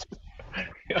 ghost.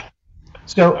 yeah.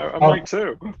 So I might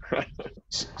too.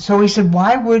 so he said,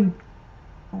 why would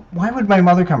my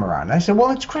mother come around? And I said,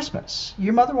 well, it's Christmas.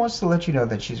 Your mother wants to let you know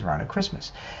that she's around at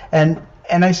Christmas. And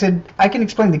I said, I can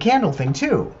explain the candle thing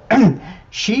too.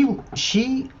 she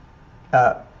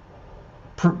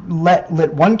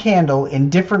lit one candle in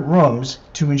different rooms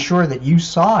to ensure that you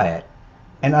saw it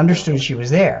and understood she was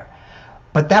there.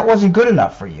 But that wasn't good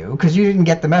enough for you because you didn't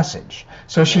get the message.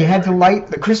 So she had to light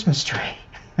the Christmas tree.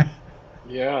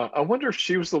 Yeah, I wonder if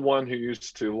she was the one who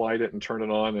used to light it and turn it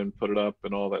on and put it up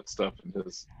and all that stuff in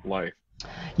his life.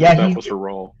 Yeah, That was her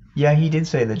role. Yeah, he did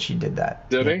say that she did that.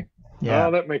 Did he? Yeah.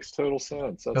 Oh, that makes total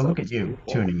sense. So look at you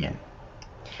tuning in.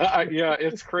 Yeah,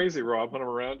 it's crazy, Rob. When I'm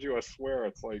around you, I swear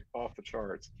it's like off the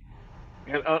charts.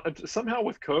 And somehow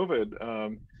with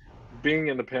COVID, being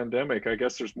in the pandemic, I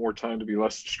guess there's more time to be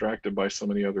less distracted by so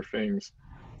many other things.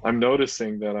 I'm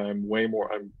noticing that I'm way more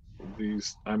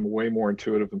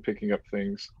intuitive in picking up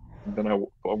things than I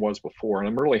was before, and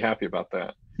I'm really happy about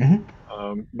that.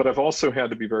 Mm-hmm. But I've also had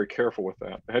to be very careful with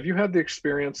that. Have you had the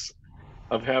experience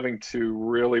of having to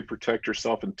really protect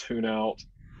yourself and tune out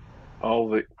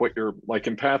what you're like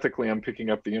empathically? I'm picking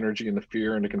up the energy and the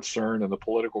fear and the concern and the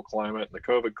political climate and the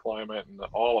COVID climate and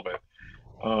all of it.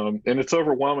 And it's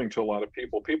overwhelming to a lot of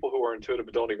people. People who are intuitive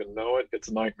and don't even know it, it's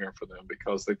a nightmare for them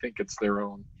because they think it's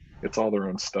all their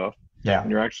own stuff. Yeah.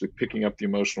 And you're actually picking up the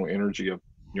emotional energy of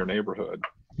your neighborhood.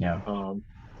 Yeah.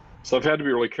 So I've had to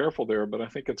be really careful there, but I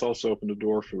think it's also opened a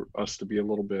door for us to be a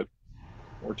little bit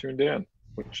more tuned in,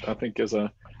 which I think is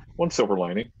one silver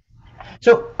lining.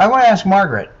 So I want to ask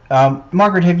Margaret.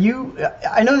 Margaret,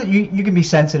 I know that you can be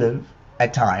sensitive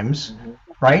at times, Mm-hmm.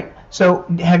 right? So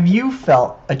have you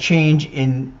felt a change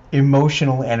in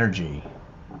emotional energy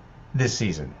this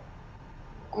season?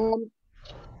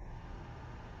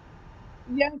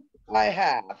 Yes, I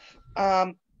have.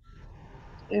 And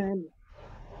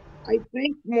I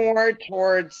think more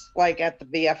towards like at the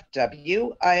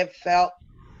VFW, I have felt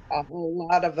a whole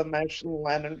lot of emotional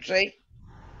energy.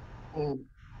 So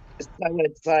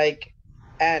it's like,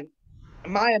 and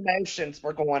my emotions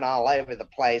were going all over the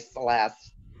place the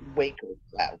last week or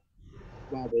so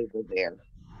while we were there.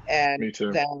 And Me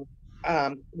too.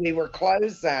 then we were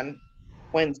closing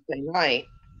Wednesday night,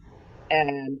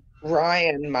 and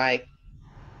Ryan, my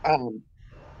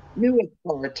newest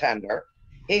bartender,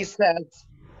 he says,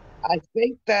 I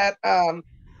think that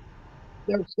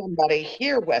there's somebody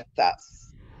here with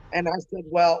us. And I said,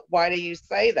 well, why do you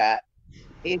say that?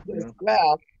 He says,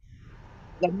 well,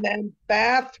 the men's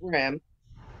bathroom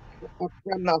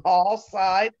from the hall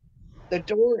side, the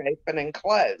door open and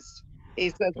closed. He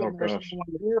says, and there's no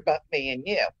one here but me and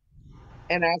you.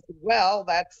 And I said, well,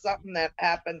 that's something that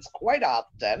happens quite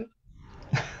often.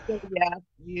 So yes,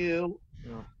 you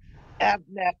have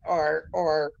met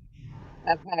or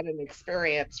have had an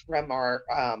experience from our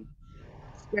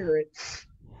spirits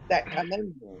that come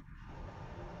in here.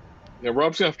 Yeah,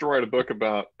 Rob's gonna have to write a book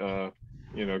about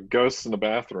ghosts in the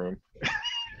bathroom.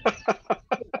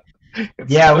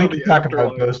 Yeah, we can talk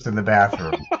about ghosts in the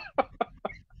bathroom.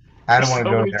 I don't want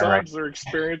to go there. So many times there are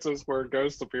experiences where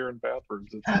ghosts appear in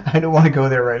bathrooms. I don't want to go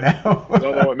there right now.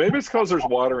 No, maybe it's because there's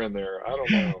water in there. I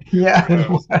don't know. Yeah.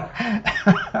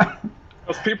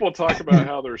 Because people talk about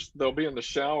how they'll be in the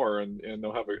shower and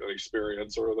they'll have an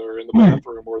experience, or they're in the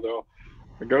bathroom, or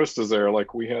the ghost is there.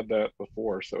 Like we had that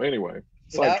before. So anyway,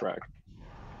 sidetrack.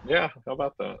 Yeah, how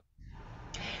about that?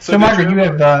 So Margaret, you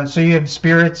have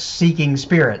spirits seeking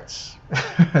spirits,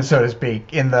 so to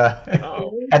speak, at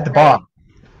the bar.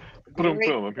 Boom,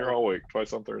 boom! I'm here all week,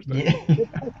 twice on Thursday. Yeah.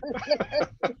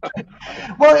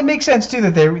 Well, it makes sense too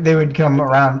that they would come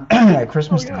around at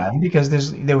Christmas time because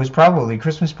there was probably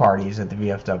Christmas parties at the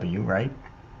VFW, right?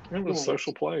 It was a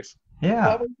social place. Yeah.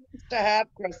 Well, we used to have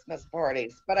Christmas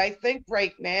parties, but I think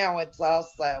right now it's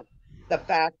also the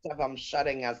fact of them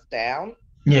shutting us down.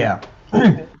 Yeah.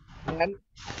 And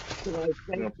so I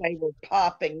think they were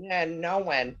popping in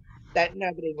knowing that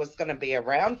nobody was going to be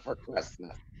around for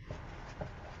Christmas.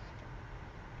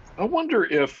 I wonder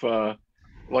if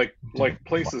like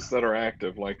places that are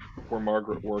active, like where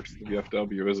Margaret works, the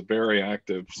VFW is a very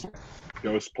active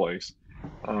ghost place.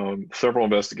 Several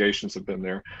investigations have been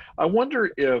there. I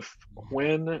wonder if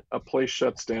when a place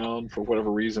shuts down for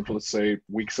whatever reason, for let's say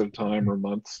weeks at a time or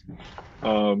months,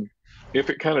 if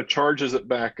it kind of charges it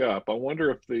back up, I wonder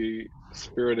if the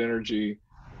spirit energy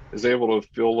is able to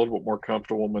feel a little bit more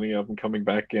comfortable, many of them coming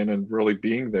back in and really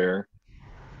being there.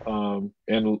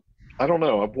 And I don't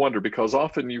know, I've wondered, because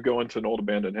often you go into an old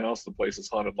abandoned house, the place is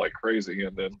haunted like crazy,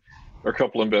 and then there are a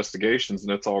couple investigations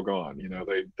and it's all gone.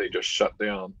 They just shut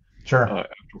down. Sure. After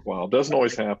a while. It doesn't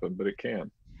always happen, but it can.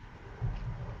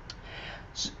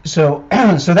 So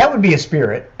that would be a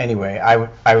spirit anyway.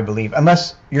 I would believe,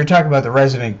 unless you're talking about the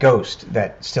resident ghost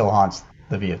that still haunts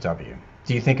the VFW.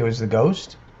 Do you think it was the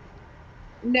ghost?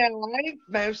 No, I think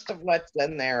most of what's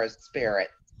in there is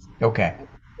spirits. Okay,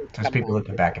 just people that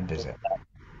come back and visit.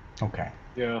 Okay.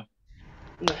 Yeah.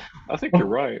 I think you're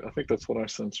right. I think that's what I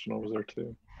sensed when I was there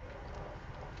too.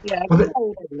 Yeah, it's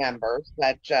older members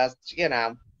that just,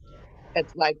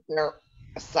 it's like they're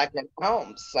a second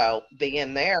home. So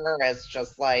being there is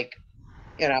just like,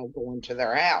 going to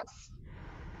their house.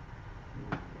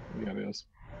 Yeah, it is.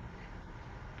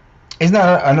 Isn't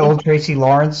that an old Tracy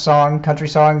Lawrence song, country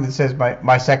song, that says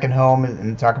my second home,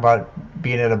 and talk about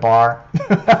being at a bar?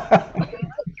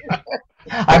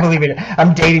 I believe it.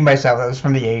 I'm dating myself. That was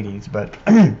from the 80s, but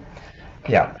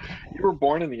yeah. You were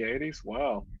born in the 80s?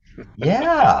 Wow.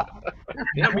 Yeah.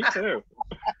 Yeah, me too.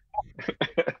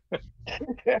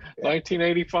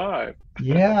 1985.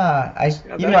 Yeah,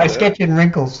 I sketch in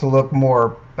wrinkles to look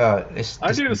more. I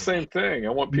do the same thing. I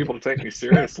want people to take me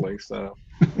seriously, so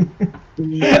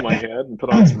shave my head and put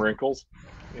on some wrinkles.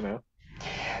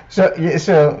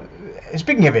 So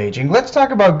speaking of aging, let's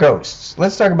talk about ghosts.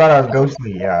 Let's talk about our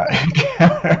ghostly.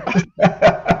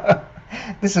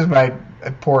 This is my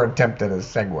poor attempt at a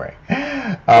segue.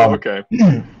 Okay.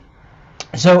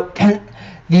 So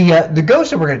the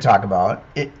ghost that we're going to talk about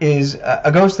is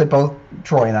a ghost that both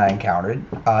Troy and I encountered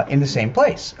in the same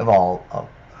place of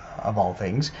all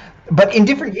things, but in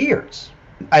different years.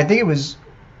 I think it was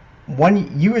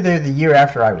you were there the year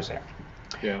after I was there.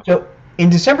 Yeah. So in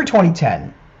December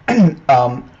 2010,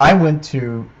 I went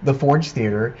to the Forge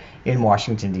Theater in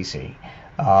Washington, D.C.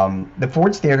 The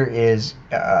Forge Theater is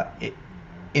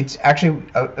it's actually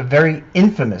a very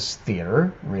infamous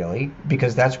theater, really,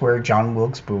 because that's where John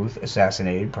Wilkes Booth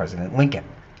assassinated President Lincoln.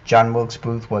 John Wilkes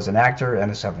Booth was an actor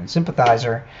and a Southern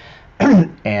sympathizer,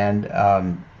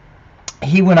 and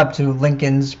he went up to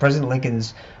President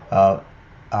Lincoln's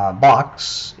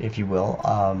box, if you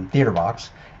will, theater box,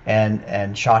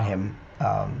 and shot him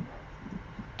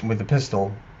with a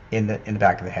pistol in the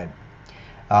back of the head.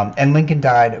 And Lincoln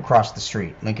died across the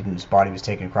street. Lincoln's body was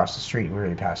taken across the street where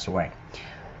he passed away.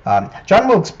 John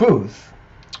Wilkes Booth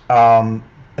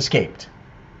escaped.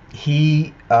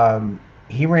 He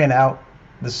ran out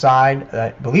the side, I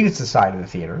believe it's the side of the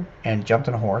theater, and jumped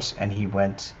on a horse, and he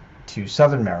went to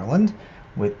Southern Maryland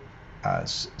with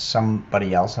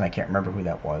somebody else, and I can't remember who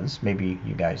that was. Maybe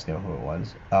you guys know who it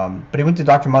was. But he went to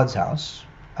Dr. Mudd's house,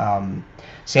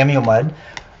 Samuel Mudd,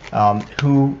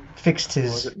 who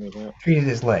treated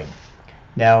his leg.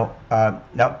 Now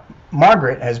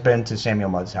Margaret has been to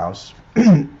Samuel Mudd's house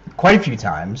quite a few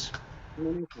times,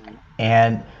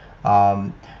 and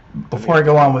before I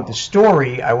go on with the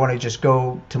story, I want to just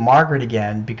go to Margaret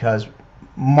again, because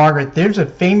Margaret, there's a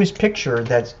famous picture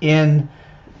that's in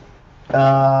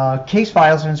Case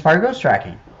Files of Inspired Ghost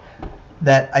Tracking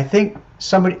that I think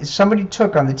somebody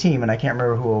took on the team, and I can't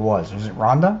remember who it was. Was it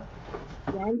Rhonda?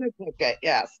 Rhonda took it,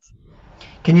 yes.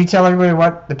 Can you tell everybody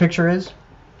what the picture is?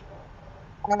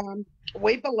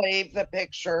 We believe the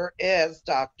picture is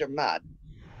Dr. Mudd.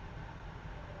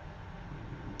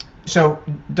 So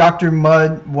Dr.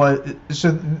 Mudd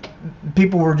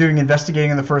people were doing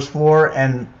investigating on the first floor,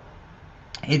 and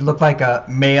it looked like a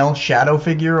male shadow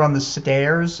figure on the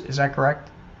stairs. Is that correct?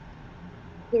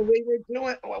 So we were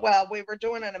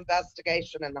doing an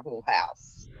investigation in the whole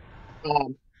house.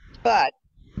 But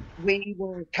we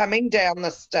were coming down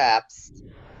the steps,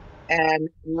 and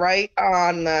right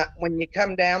on when you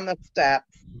come down the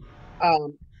steps,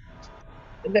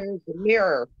 there's a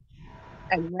mirror,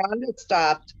 and Rhonda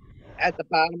stopped at the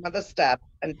bottom of the step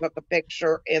and took a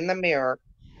picture in the mirror,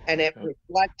 and it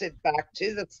reflected back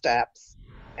to the steps,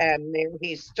 and there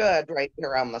he stood right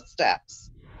there on the steps.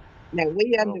 Now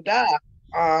we ended up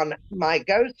on my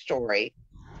ghost story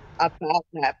about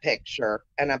that picture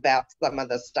and about some of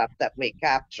the stuff that we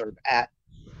captured at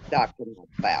Dr.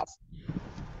 Mudd's house.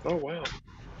 Oh, wow.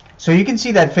 So you can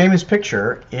see that famous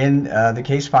picture in the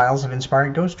Case Files of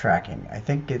Inspired Ghost Tracking. I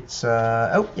think it's,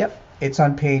 yep, It's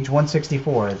on page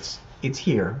 164. It's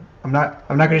here. I'm not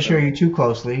going to show you too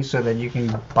closely so that you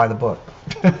can buy the book.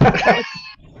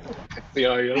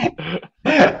 The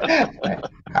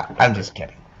I'm just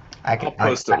kidding. I'll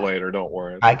post it later. Don't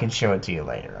worry. I can show it to you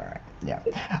later. All right.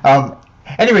 Yeah.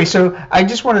 Anyway, so I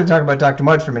just wanted to talk about Dr.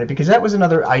 Mudd for a minute because that was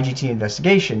another IGT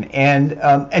investigation,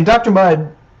 and Dr.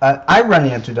 Mudd, I ran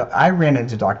into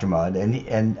Dr. Mudd,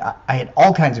 and I had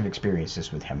all kinds of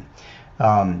experiences with him,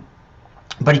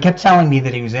 but he kept telling me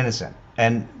that he was innocent,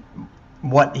 and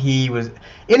what he was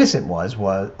innocent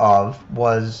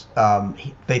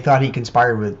they thought he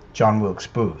conspired with John Wilkes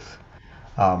Booth,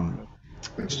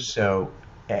 so,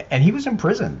 and he was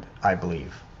imprisoned, I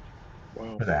believe,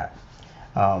 for that.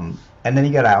 And then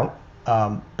he got out,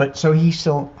 but so he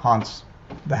still haunts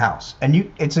the house.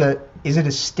 And is it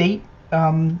a state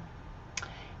owned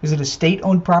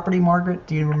property, Margaret?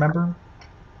 Do you remember?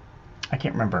 I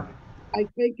can't remember. I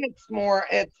think it's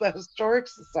the Historic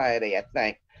Society, I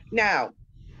think. Now,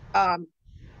 some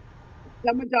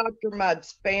of Dr.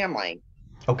 Mudd's family.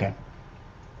 Okay.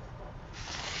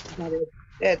 But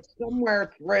it's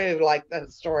somewhere through like the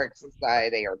Historic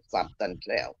Society or something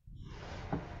too.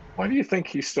 Why do you think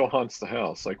he still haunts the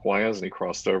house? Like, why hasn't he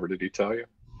crossed over? Did he tell you?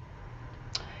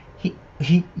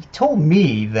 He told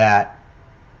me that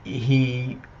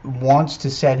he wants to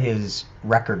set his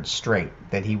record straight,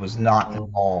 that he was not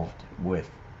involved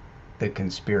with the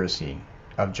conspiracy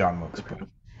of John Wilkes Booth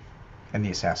and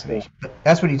the assassination. Yeah.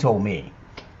 That's what he told me.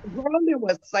 Rhonda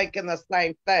was thinking the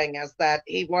same thing, as that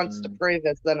he wants to prove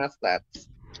his innocence.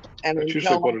 And that's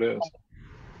usually what it is.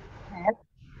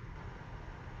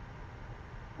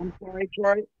 I'm sorry,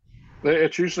 Troy.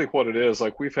 It's usually what it is.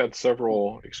 Like, we've had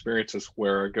several experiences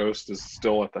where a ghost is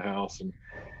still at the house,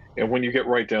 and when you get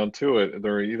right down to it,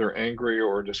 they're either angry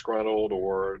or disgruntled,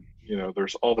 or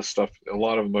there's all this stuff, a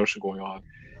lot of emotion going on,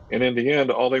 and in the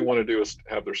end, all they want to do is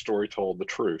have their story told, the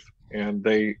truth, and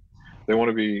they want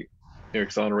to be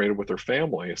exonerated with their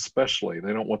family, especially.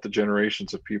 They don't want the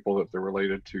generations of people that they're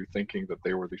related to thinking that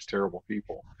they were these terrible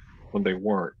people when they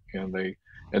weren't, and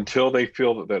until they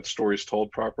feel that story is told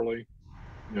properly,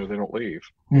 they don't leave.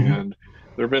 Mm-hmm. And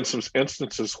there have been some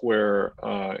instances where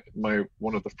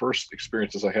one of the first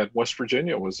experiences I had in West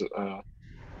Virginia was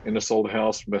in this old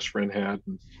house my best friend had,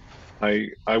 and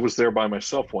I was there by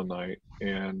myself one night,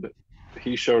 and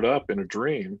he showed up in a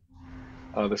dream.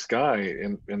 This guy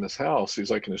in this house,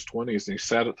 he's like in his 20s, and he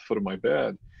sat at the foot of my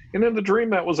bed. And in the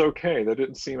dream, that was okay. That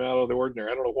didn't seem out of the ordinary.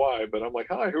 I don't know why, but I'm like,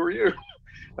 hi, who are you?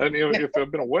 And if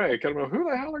I've been awake, I don't know, who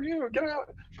the hell are you? Get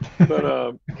out.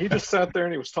 But he just sat there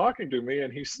and he was talking to me,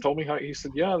 and he told me he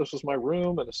said, yeah, this is my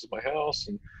room and this is my house.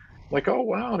 And I'm like, oh,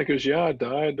 wow. And he goes, yeah, I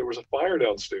died. There was a fire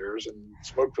downstairs and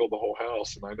smoke filled the whole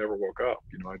house, and I never woke up.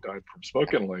 I died from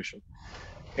smoke inhalation.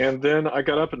 And then I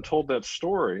got up and told that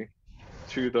story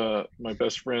to my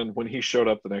best friend when he showed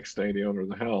up the next day, the owner of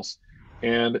the house,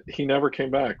 and he never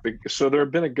came back. So there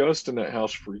had been a ghost in that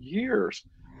house for years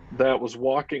that was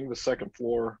walking the second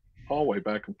floor hallway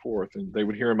back and forth, and they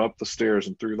would hear him up the stairs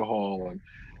and through the hall and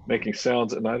making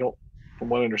sounds. And from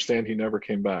what I understand, he never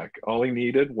came back. All he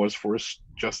needed was for us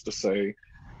just to say,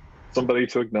 somebody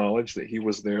to acknowledge that he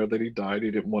was there, that he died.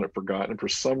 He didn't want it forgotten. And for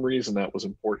some reason, that was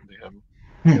important to him.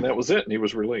 And that was it. And he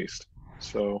was released.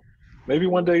 So maybe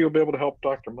one day you'll be able to help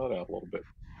Dr. Mudd out a little bit.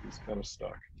 He's kind of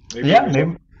stuck.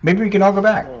 Maybe we can all go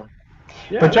back.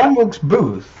 Yeah. But John Wilkes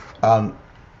Booth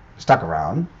stuck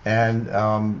around, and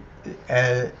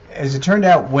as it turned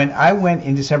out, when I went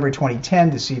in December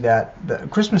 2010 to see the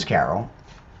Christmas Carol,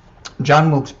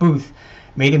 John Wilkes Booth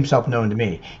made himself known to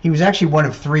me. He was actually one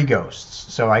of three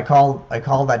ghosts, so I call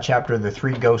that chapter "The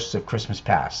Three Ghosts of Christmas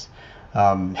Past,"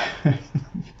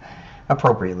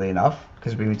 appropriately enough,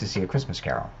 because we went to see a Christmas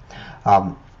Carol.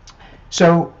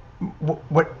 So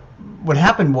what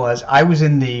happened was, I was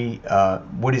in the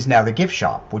what is now the gift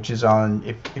shop, which is on,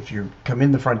 if you come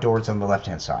in the front door, it's on the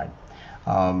left-hand side.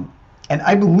 And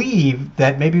I believe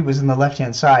that maybe it was in the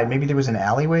left-hand side. Maybe there was an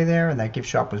alleyway there, and that gift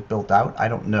shop was built out. I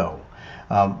don't know.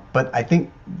 But I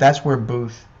think that's where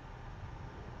Booth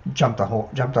jumped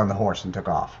on the horse and took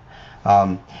off.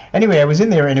 Anyway, I was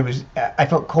in there, and I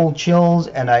felt cold chills,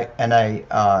 and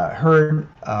I heard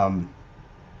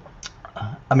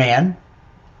a man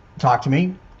talk to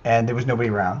me, and there was nobody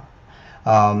around.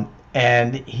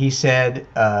 And he said,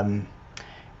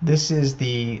 "This is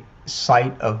the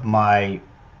site of my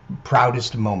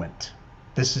proudest moment.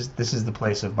 This is the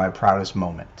place of my proudest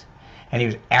moment." And he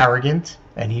was arrogant,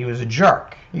 and he was a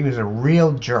jerk. He was a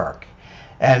real jerk.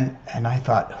 And I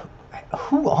thought,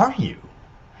 who are you?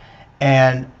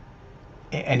 And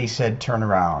he said, "Turn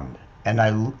around." and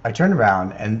I turned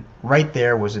around, and right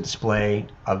there was a display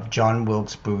of John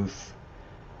Wilkes Booth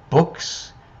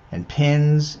books and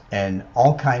pins and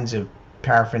all kinds of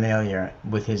paraphernalia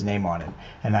with his name on it,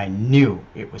 and I knew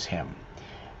it was him.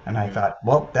 And I thought,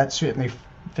 well, that certainly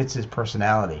fits his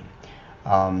personality.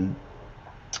 Um,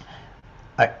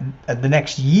 the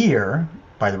next year,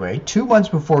 by the way, 2 months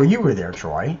before you were there,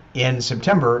 Troy, in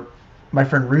September, my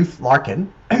friend Ruth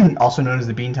Larkin, also known as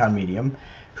the Beantown Medium,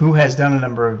 who has done a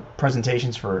number of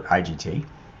presentations for IGT,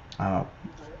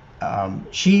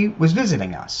 she was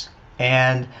visiting us.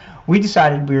 And we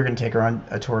decided we were going to take her on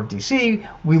a tour of DC.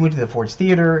 We went to the Ford's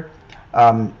Theater.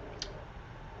 Um,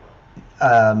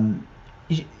 um,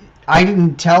 I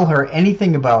didn't tell her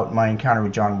anything about my encounter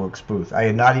with John Wilkes Booth. I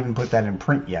had not even put that in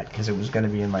print yet because it was going to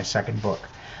be in my second book.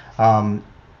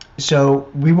 So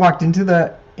we walked into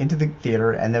the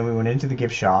theater, and then we went into the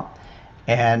gift shop,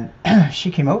 and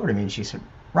she came over to me and she said,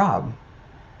 "Rob,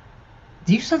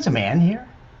 do you sense a man here?"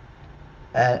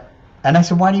 And I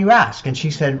said, "Why do you ask?" And she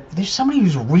said, "There's somebody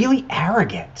who's really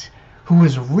arrogant, who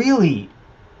is really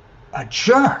a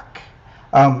jerk,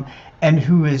 and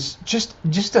who is just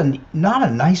not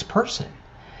a nice person."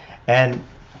 And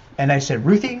I said,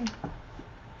 "Ruthie,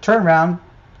 turn around,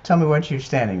 tell me what you're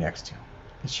standing next to."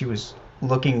 And she was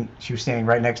standing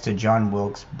right next to John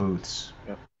Wilkes Booth's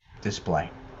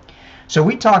display. So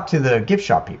we talked to the gift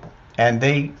shop people, and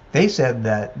they said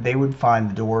that they would find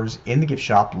the doors in the gift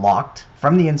shop locked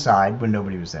from the inside when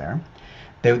nobody was there.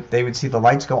 They would see the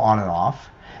lights go on and off.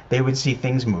 They would see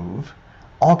things move,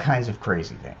 all kinds of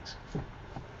crazy things.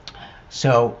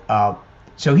 So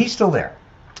he's still there.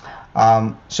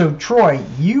 So Troy,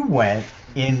 you went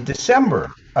in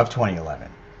December of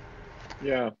 2011.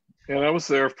 Yeah. And I was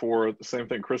there for the same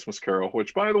thing, Christmas Carol,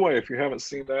 which, by the way, if you haven't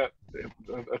seen that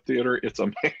at theater, it's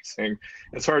amazing.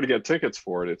 It's hard to get tickets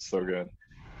for it. It's so good.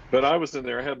 But I was in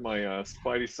there. I had my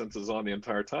spidey senses on the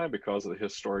entire time because of the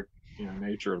historic,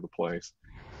 nature of the place.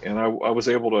 And I was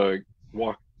able to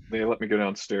walk. They let me go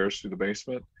downstairs through the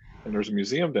basement, and there's a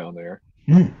museum down there.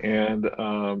 And,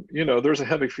 there's a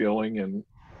heavy feeling, and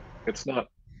it's not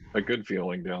a good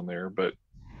feeling down there, but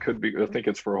could be. I think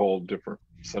it's for a whole different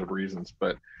set of reasons.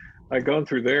 But I'd gone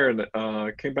through there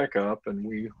and came back up, and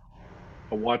we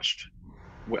watched.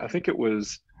 I think it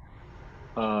was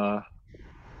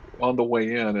on the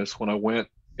way in is when I went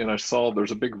and I saw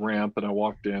there's a big ramp, and I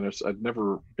walked in. I'd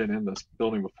never been in this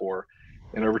building before,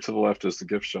 and over to the left is the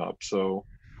gift shop. So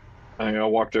I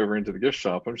walked over into the gift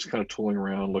shop. I'm just kind of tooling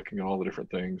around, looking at all the different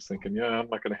things, thinking, yeah, I'm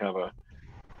not going to have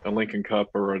a Lincoln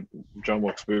cup or a John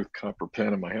Wilkes Booth cup or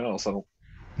pen in my house. I don't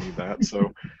need that.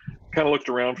 So kind of looked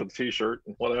around for the t-shirt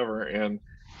and whatever. And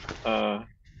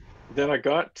then I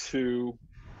got to,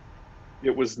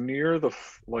 it was near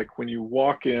like when you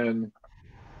walk in,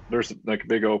 there's like a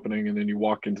big opening, and then you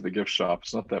walk into the gift shop.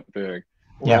 It's not that big.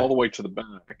 We're all the way to the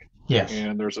back. Yes.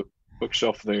 And there's a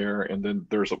bookshelf there, and then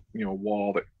there's a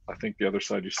wall that I think the other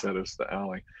side you said is the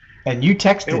alley. And you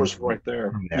texted. It was right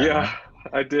there. Yeah,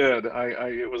 I did.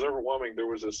 It was overwhelming. There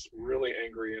was this really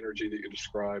angry energy that you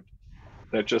described.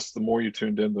 That just the more you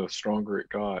tuned in, the stronger it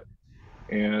got.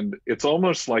 And it's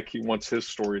almost like he wants his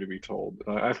story to be told.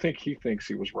 I think he thinks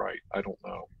he was right. I don't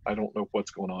know. I don't know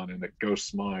what's going on in that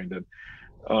ghost's mind.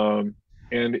 And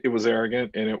it was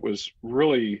arrogant, and it was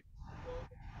really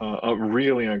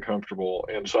really uncomfortable.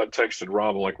 And so I texted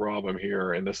Rob, like, "Rob, I'm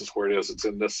here, and this is where it is. It's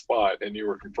in this spot." And you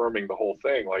were confirming the whole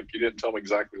thing. Like, you didn't tell me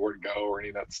exactly where to go or any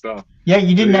of that stuff. Yeah,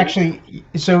 you didn't actually.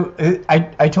 So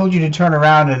I told you to turn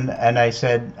around, and I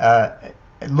said,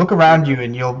 look around you,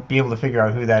 and you'll be able to figure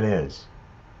out who that is.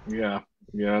 Yeah.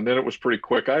 And then it was pretty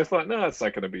quick. I thought, no, it's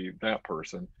not going to be that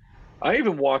person. I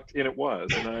even walked, and it was.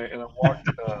 And I walked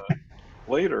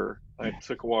later. I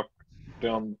took a walk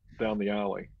down the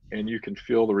alley, and you can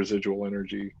feel the residual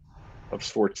energy of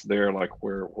sorts there, like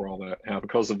where all that happened,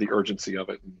 because of the urgency of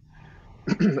it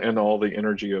and all the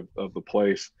energy of the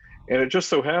place. And it just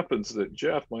so happens that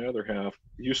Jeff, my other half,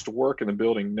 used to work in the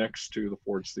building next to the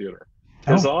Ford's Theater.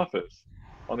 His office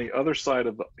on the other side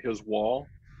of his wall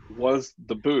was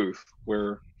the booth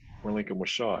where Lincoln was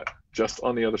shot, just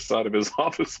on the other side of his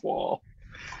office wall.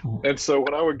 And so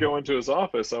when I would go into his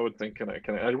office, I would think, can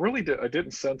I really I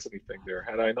didn't sense anything there.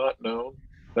 Had I not known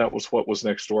that was what was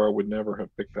next door, I would never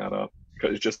have picked that up,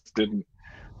 because it just didn't.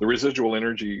 The residual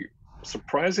energy,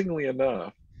 surprisingly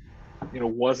enough,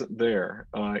 wasn't there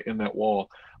in that wall.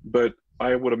 But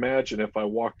I would imagine if I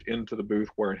walked into the booth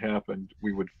where it happened,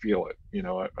 we would feel it,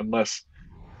 unless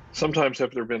sometimes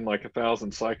if there have been like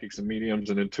 1,000 psychics and mediums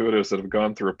and intuitives that have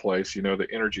gone through a place, the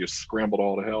energy is scrambled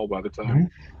all to hell by the time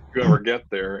you ever get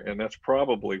there, and that's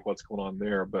probably what's going on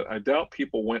there. But I doubt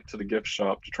people went to the gift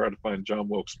shop to try to find John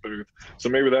Wilkes Booth. So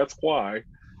maybe that's why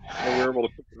we were able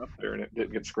to pick it up there and it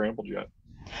didn't get scrambled yet.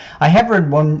 I have read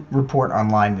one report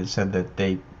online that said that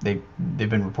they've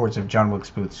been reports of John Wilkes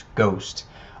Booth's ghost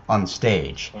on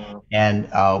stage, and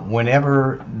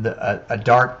whenever a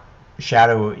dark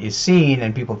shadow is seen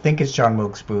and people think it's John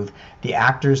Wilkes Booth, the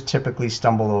actors typically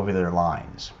stumble over their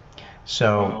lines.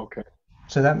 So, okay.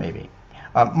 So that may be.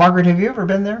 Margaret, have you ever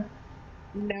been there?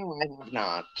 No, I have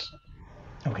not.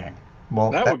 Okay.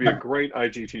 Well, that would be a great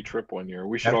IGT trip one year.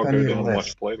 We should all go down and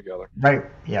watch play together. Right.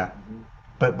 Yeah. Mm-hmm.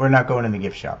 But we're not going in the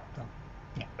gift shop. So.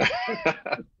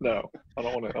 Yeah. No, I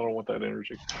don't want that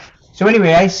energy. So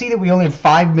anyway, I see that we only have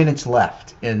 5 minutes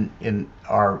left in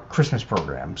our Christmas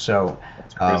program. So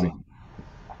that's crazy.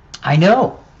 I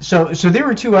know. So there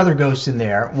were 2 other ghosts in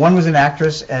there. One was an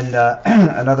actress, and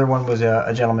another one was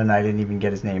a gentleman. I didn't even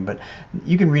get his name, but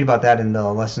you can read about that in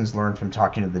the Lessons Learned from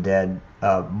Talking to the Dead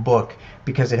book,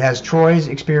 because it has Troy's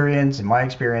experience and my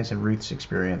experience and Ruth's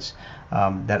experience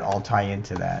that all tie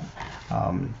into that.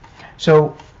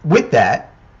 So with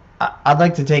that, I'd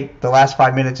like to take the last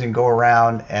 5 minutes and go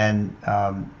around and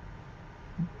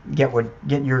get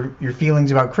your feelings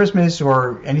about Christmas,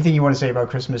 or anything you want to say about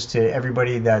Christmas, to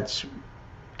everybody that's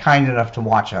kind enough to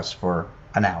watch us for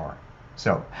an hour.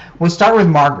 So we'll start with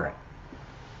Margaret.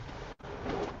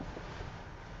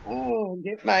 Oh,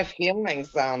 get my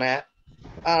feelings on it.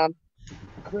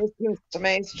 Christmas to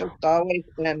me has just always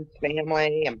been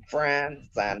family and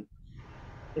friends and,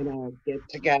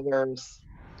 get-togethers.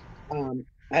 I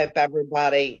hope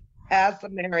everybody has a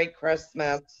Merry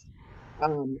Christmas.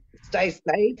 Stay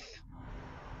safe.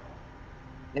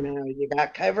 You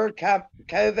got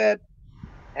COVID,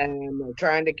 and they're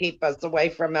trying to keep us away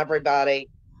from everybody.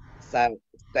 So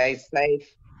stay safe,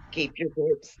 keep your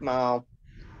group small,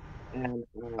 and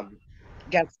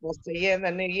guess we'll see you in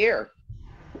the new year.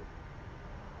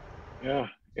 Yeah,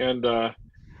 and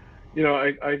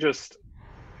I just,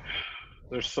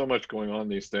 there's so much going on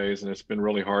these days, and it's been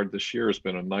really hard. This year has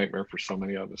been a nightmare for so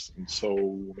many of us in so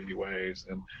many ways,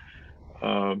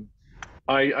 and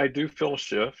I do feel a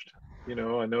shift. I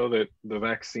know that the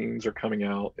vaccines are coming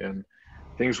out and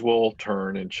things will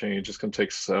turn and change. It's going to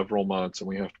take several months, and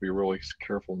we have to be really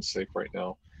careful and safe right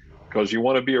now, because you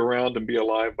want to be around and be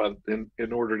alive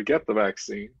in order to get the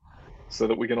vaccine, so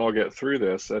that we can all get through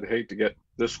this. I'd hate to get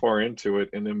this far into it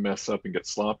and then mess up and get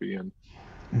sloppy and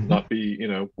not be,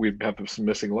 we'd have some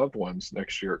missing loved ones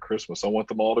next year at Christmas. I want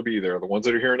them all to be there. The ones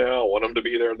that are here now, I want them to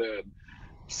be there then.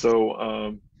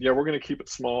 So, we're going to keep it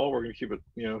small. We're going to keep it,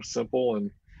 simple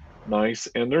and nice.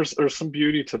 And there's some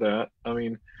beauty to that. I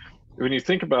mean, when you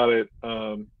think about it,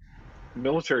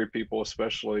 military people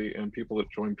especially, and people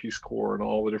that join Peace Corps and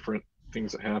all the different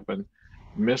things that happen,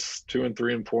 miss 2 and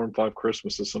 3 and 4 and 5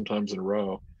 Christmases sometimes in a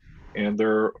row, and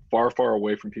they're far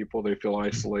away from people. They feel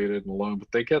isolated and alone,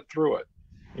 but they get through it.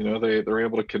 They're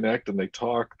able to connect and they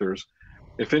talk.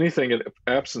 If anything,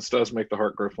 absence does make the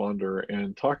heart grow fonder.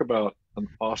 And talk about an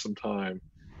awesome time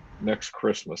next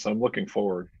Christmas. I'm looking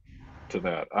forward to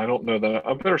that. I don't know that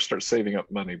I better start saving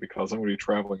up money, because I'm going to be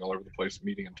traveling all over the place,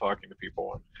 meeting and talking to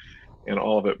people and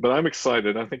all of it. But I'm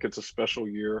excited. I think it's a special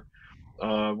year.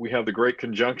 We have the Great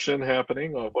Conjunction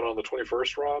happening on the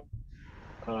 21st,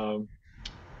 Rob,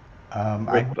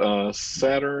 with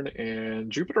Saturn and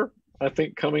Jupiter, I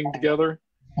think, coming together.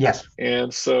 Yes.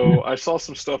 And so I saw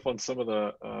some stuff on some of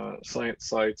the science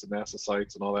sites and NASA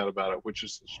sites and all that about it, which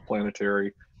is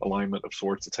planetary alignment of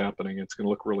sorts that's happening. It's going to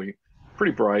look really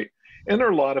pretty bright. And there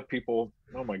are a lot of people,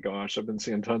 oh my gosh, I've been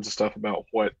seeing tons of stuff about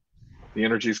what the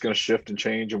energy is going to shift and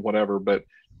change and whatever, but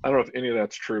I don't know if any of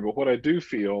that's true. But what I do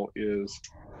feel is,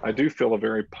 I do feel a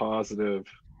very positive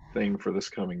thing for this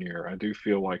coming year. I do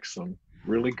feel like some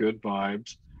really good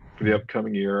vibes for the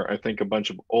upcoming year. I think a bunch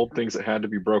of old things that had to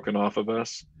be broken off of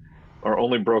us are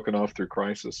only broken off through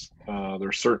crisis. There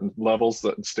are certain levels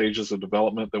and stages of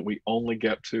development that we only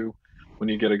get to when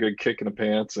you get a good kick in the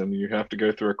pants, and you have to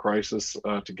go through a crisis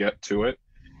to get to it.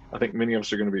 I think many of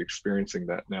us are going to be experiencing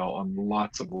that now on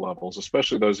lots of levels,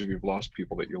 especially those of you who've lost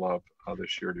people that you love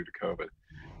this year due to COVID.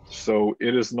 So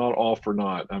it is not all for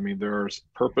naught. I mean, there's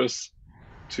purpose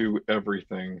to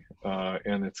everything,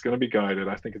 and it's going to be guided.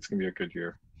 I think it's going to be a good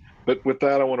year. But with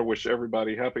that, I want to wish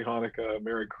everybody Happy Hanukkah,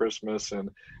 Merry Christmas,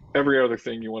 and every other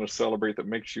thing you want to celebrate that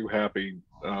makes you happy.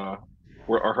 Our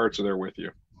hearts are there with you.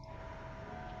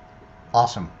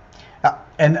 Awesome.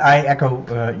 And I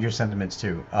echo your sentiments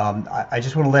too. I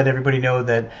just want to let everybody know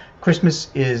that Christmas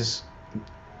is,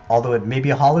 although it may be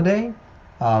a holiday,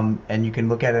 And you can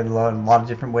look at it a lot of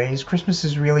different ways. Christmas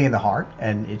is really in the heart,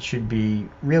 and it should be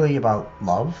really about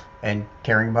love and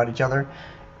caring about each other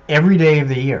every day of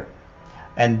the year.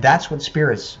 And that's what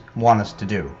spirits want us to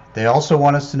do. They also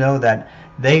want us to know that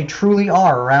they truly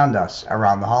are around us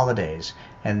around the holidays,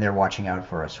 and they're watching out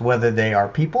for us, whether they are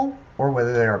people or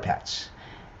whether they are pets.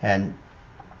 And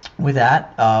with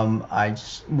that, I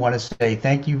just want to say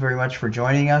thank you very much for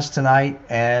joining us tonight,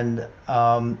 and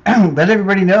let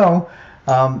everybody know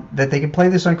that they can play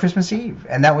this on Christmas Eve,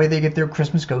 and that way they get their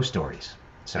Christmas ghost stories.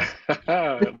 So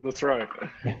That's right.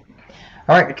 yeah.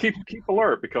 All right. And keep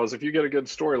alert, because if you get a good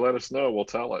story, let us know. We'll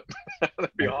tell it.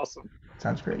 That'd be awesome.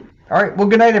 Sounds great. All right. Well,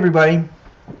 good night, everybody.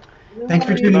 Thanks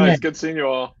for Good tuning night. in. It's good seeing you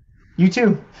all. You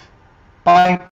too. Bye.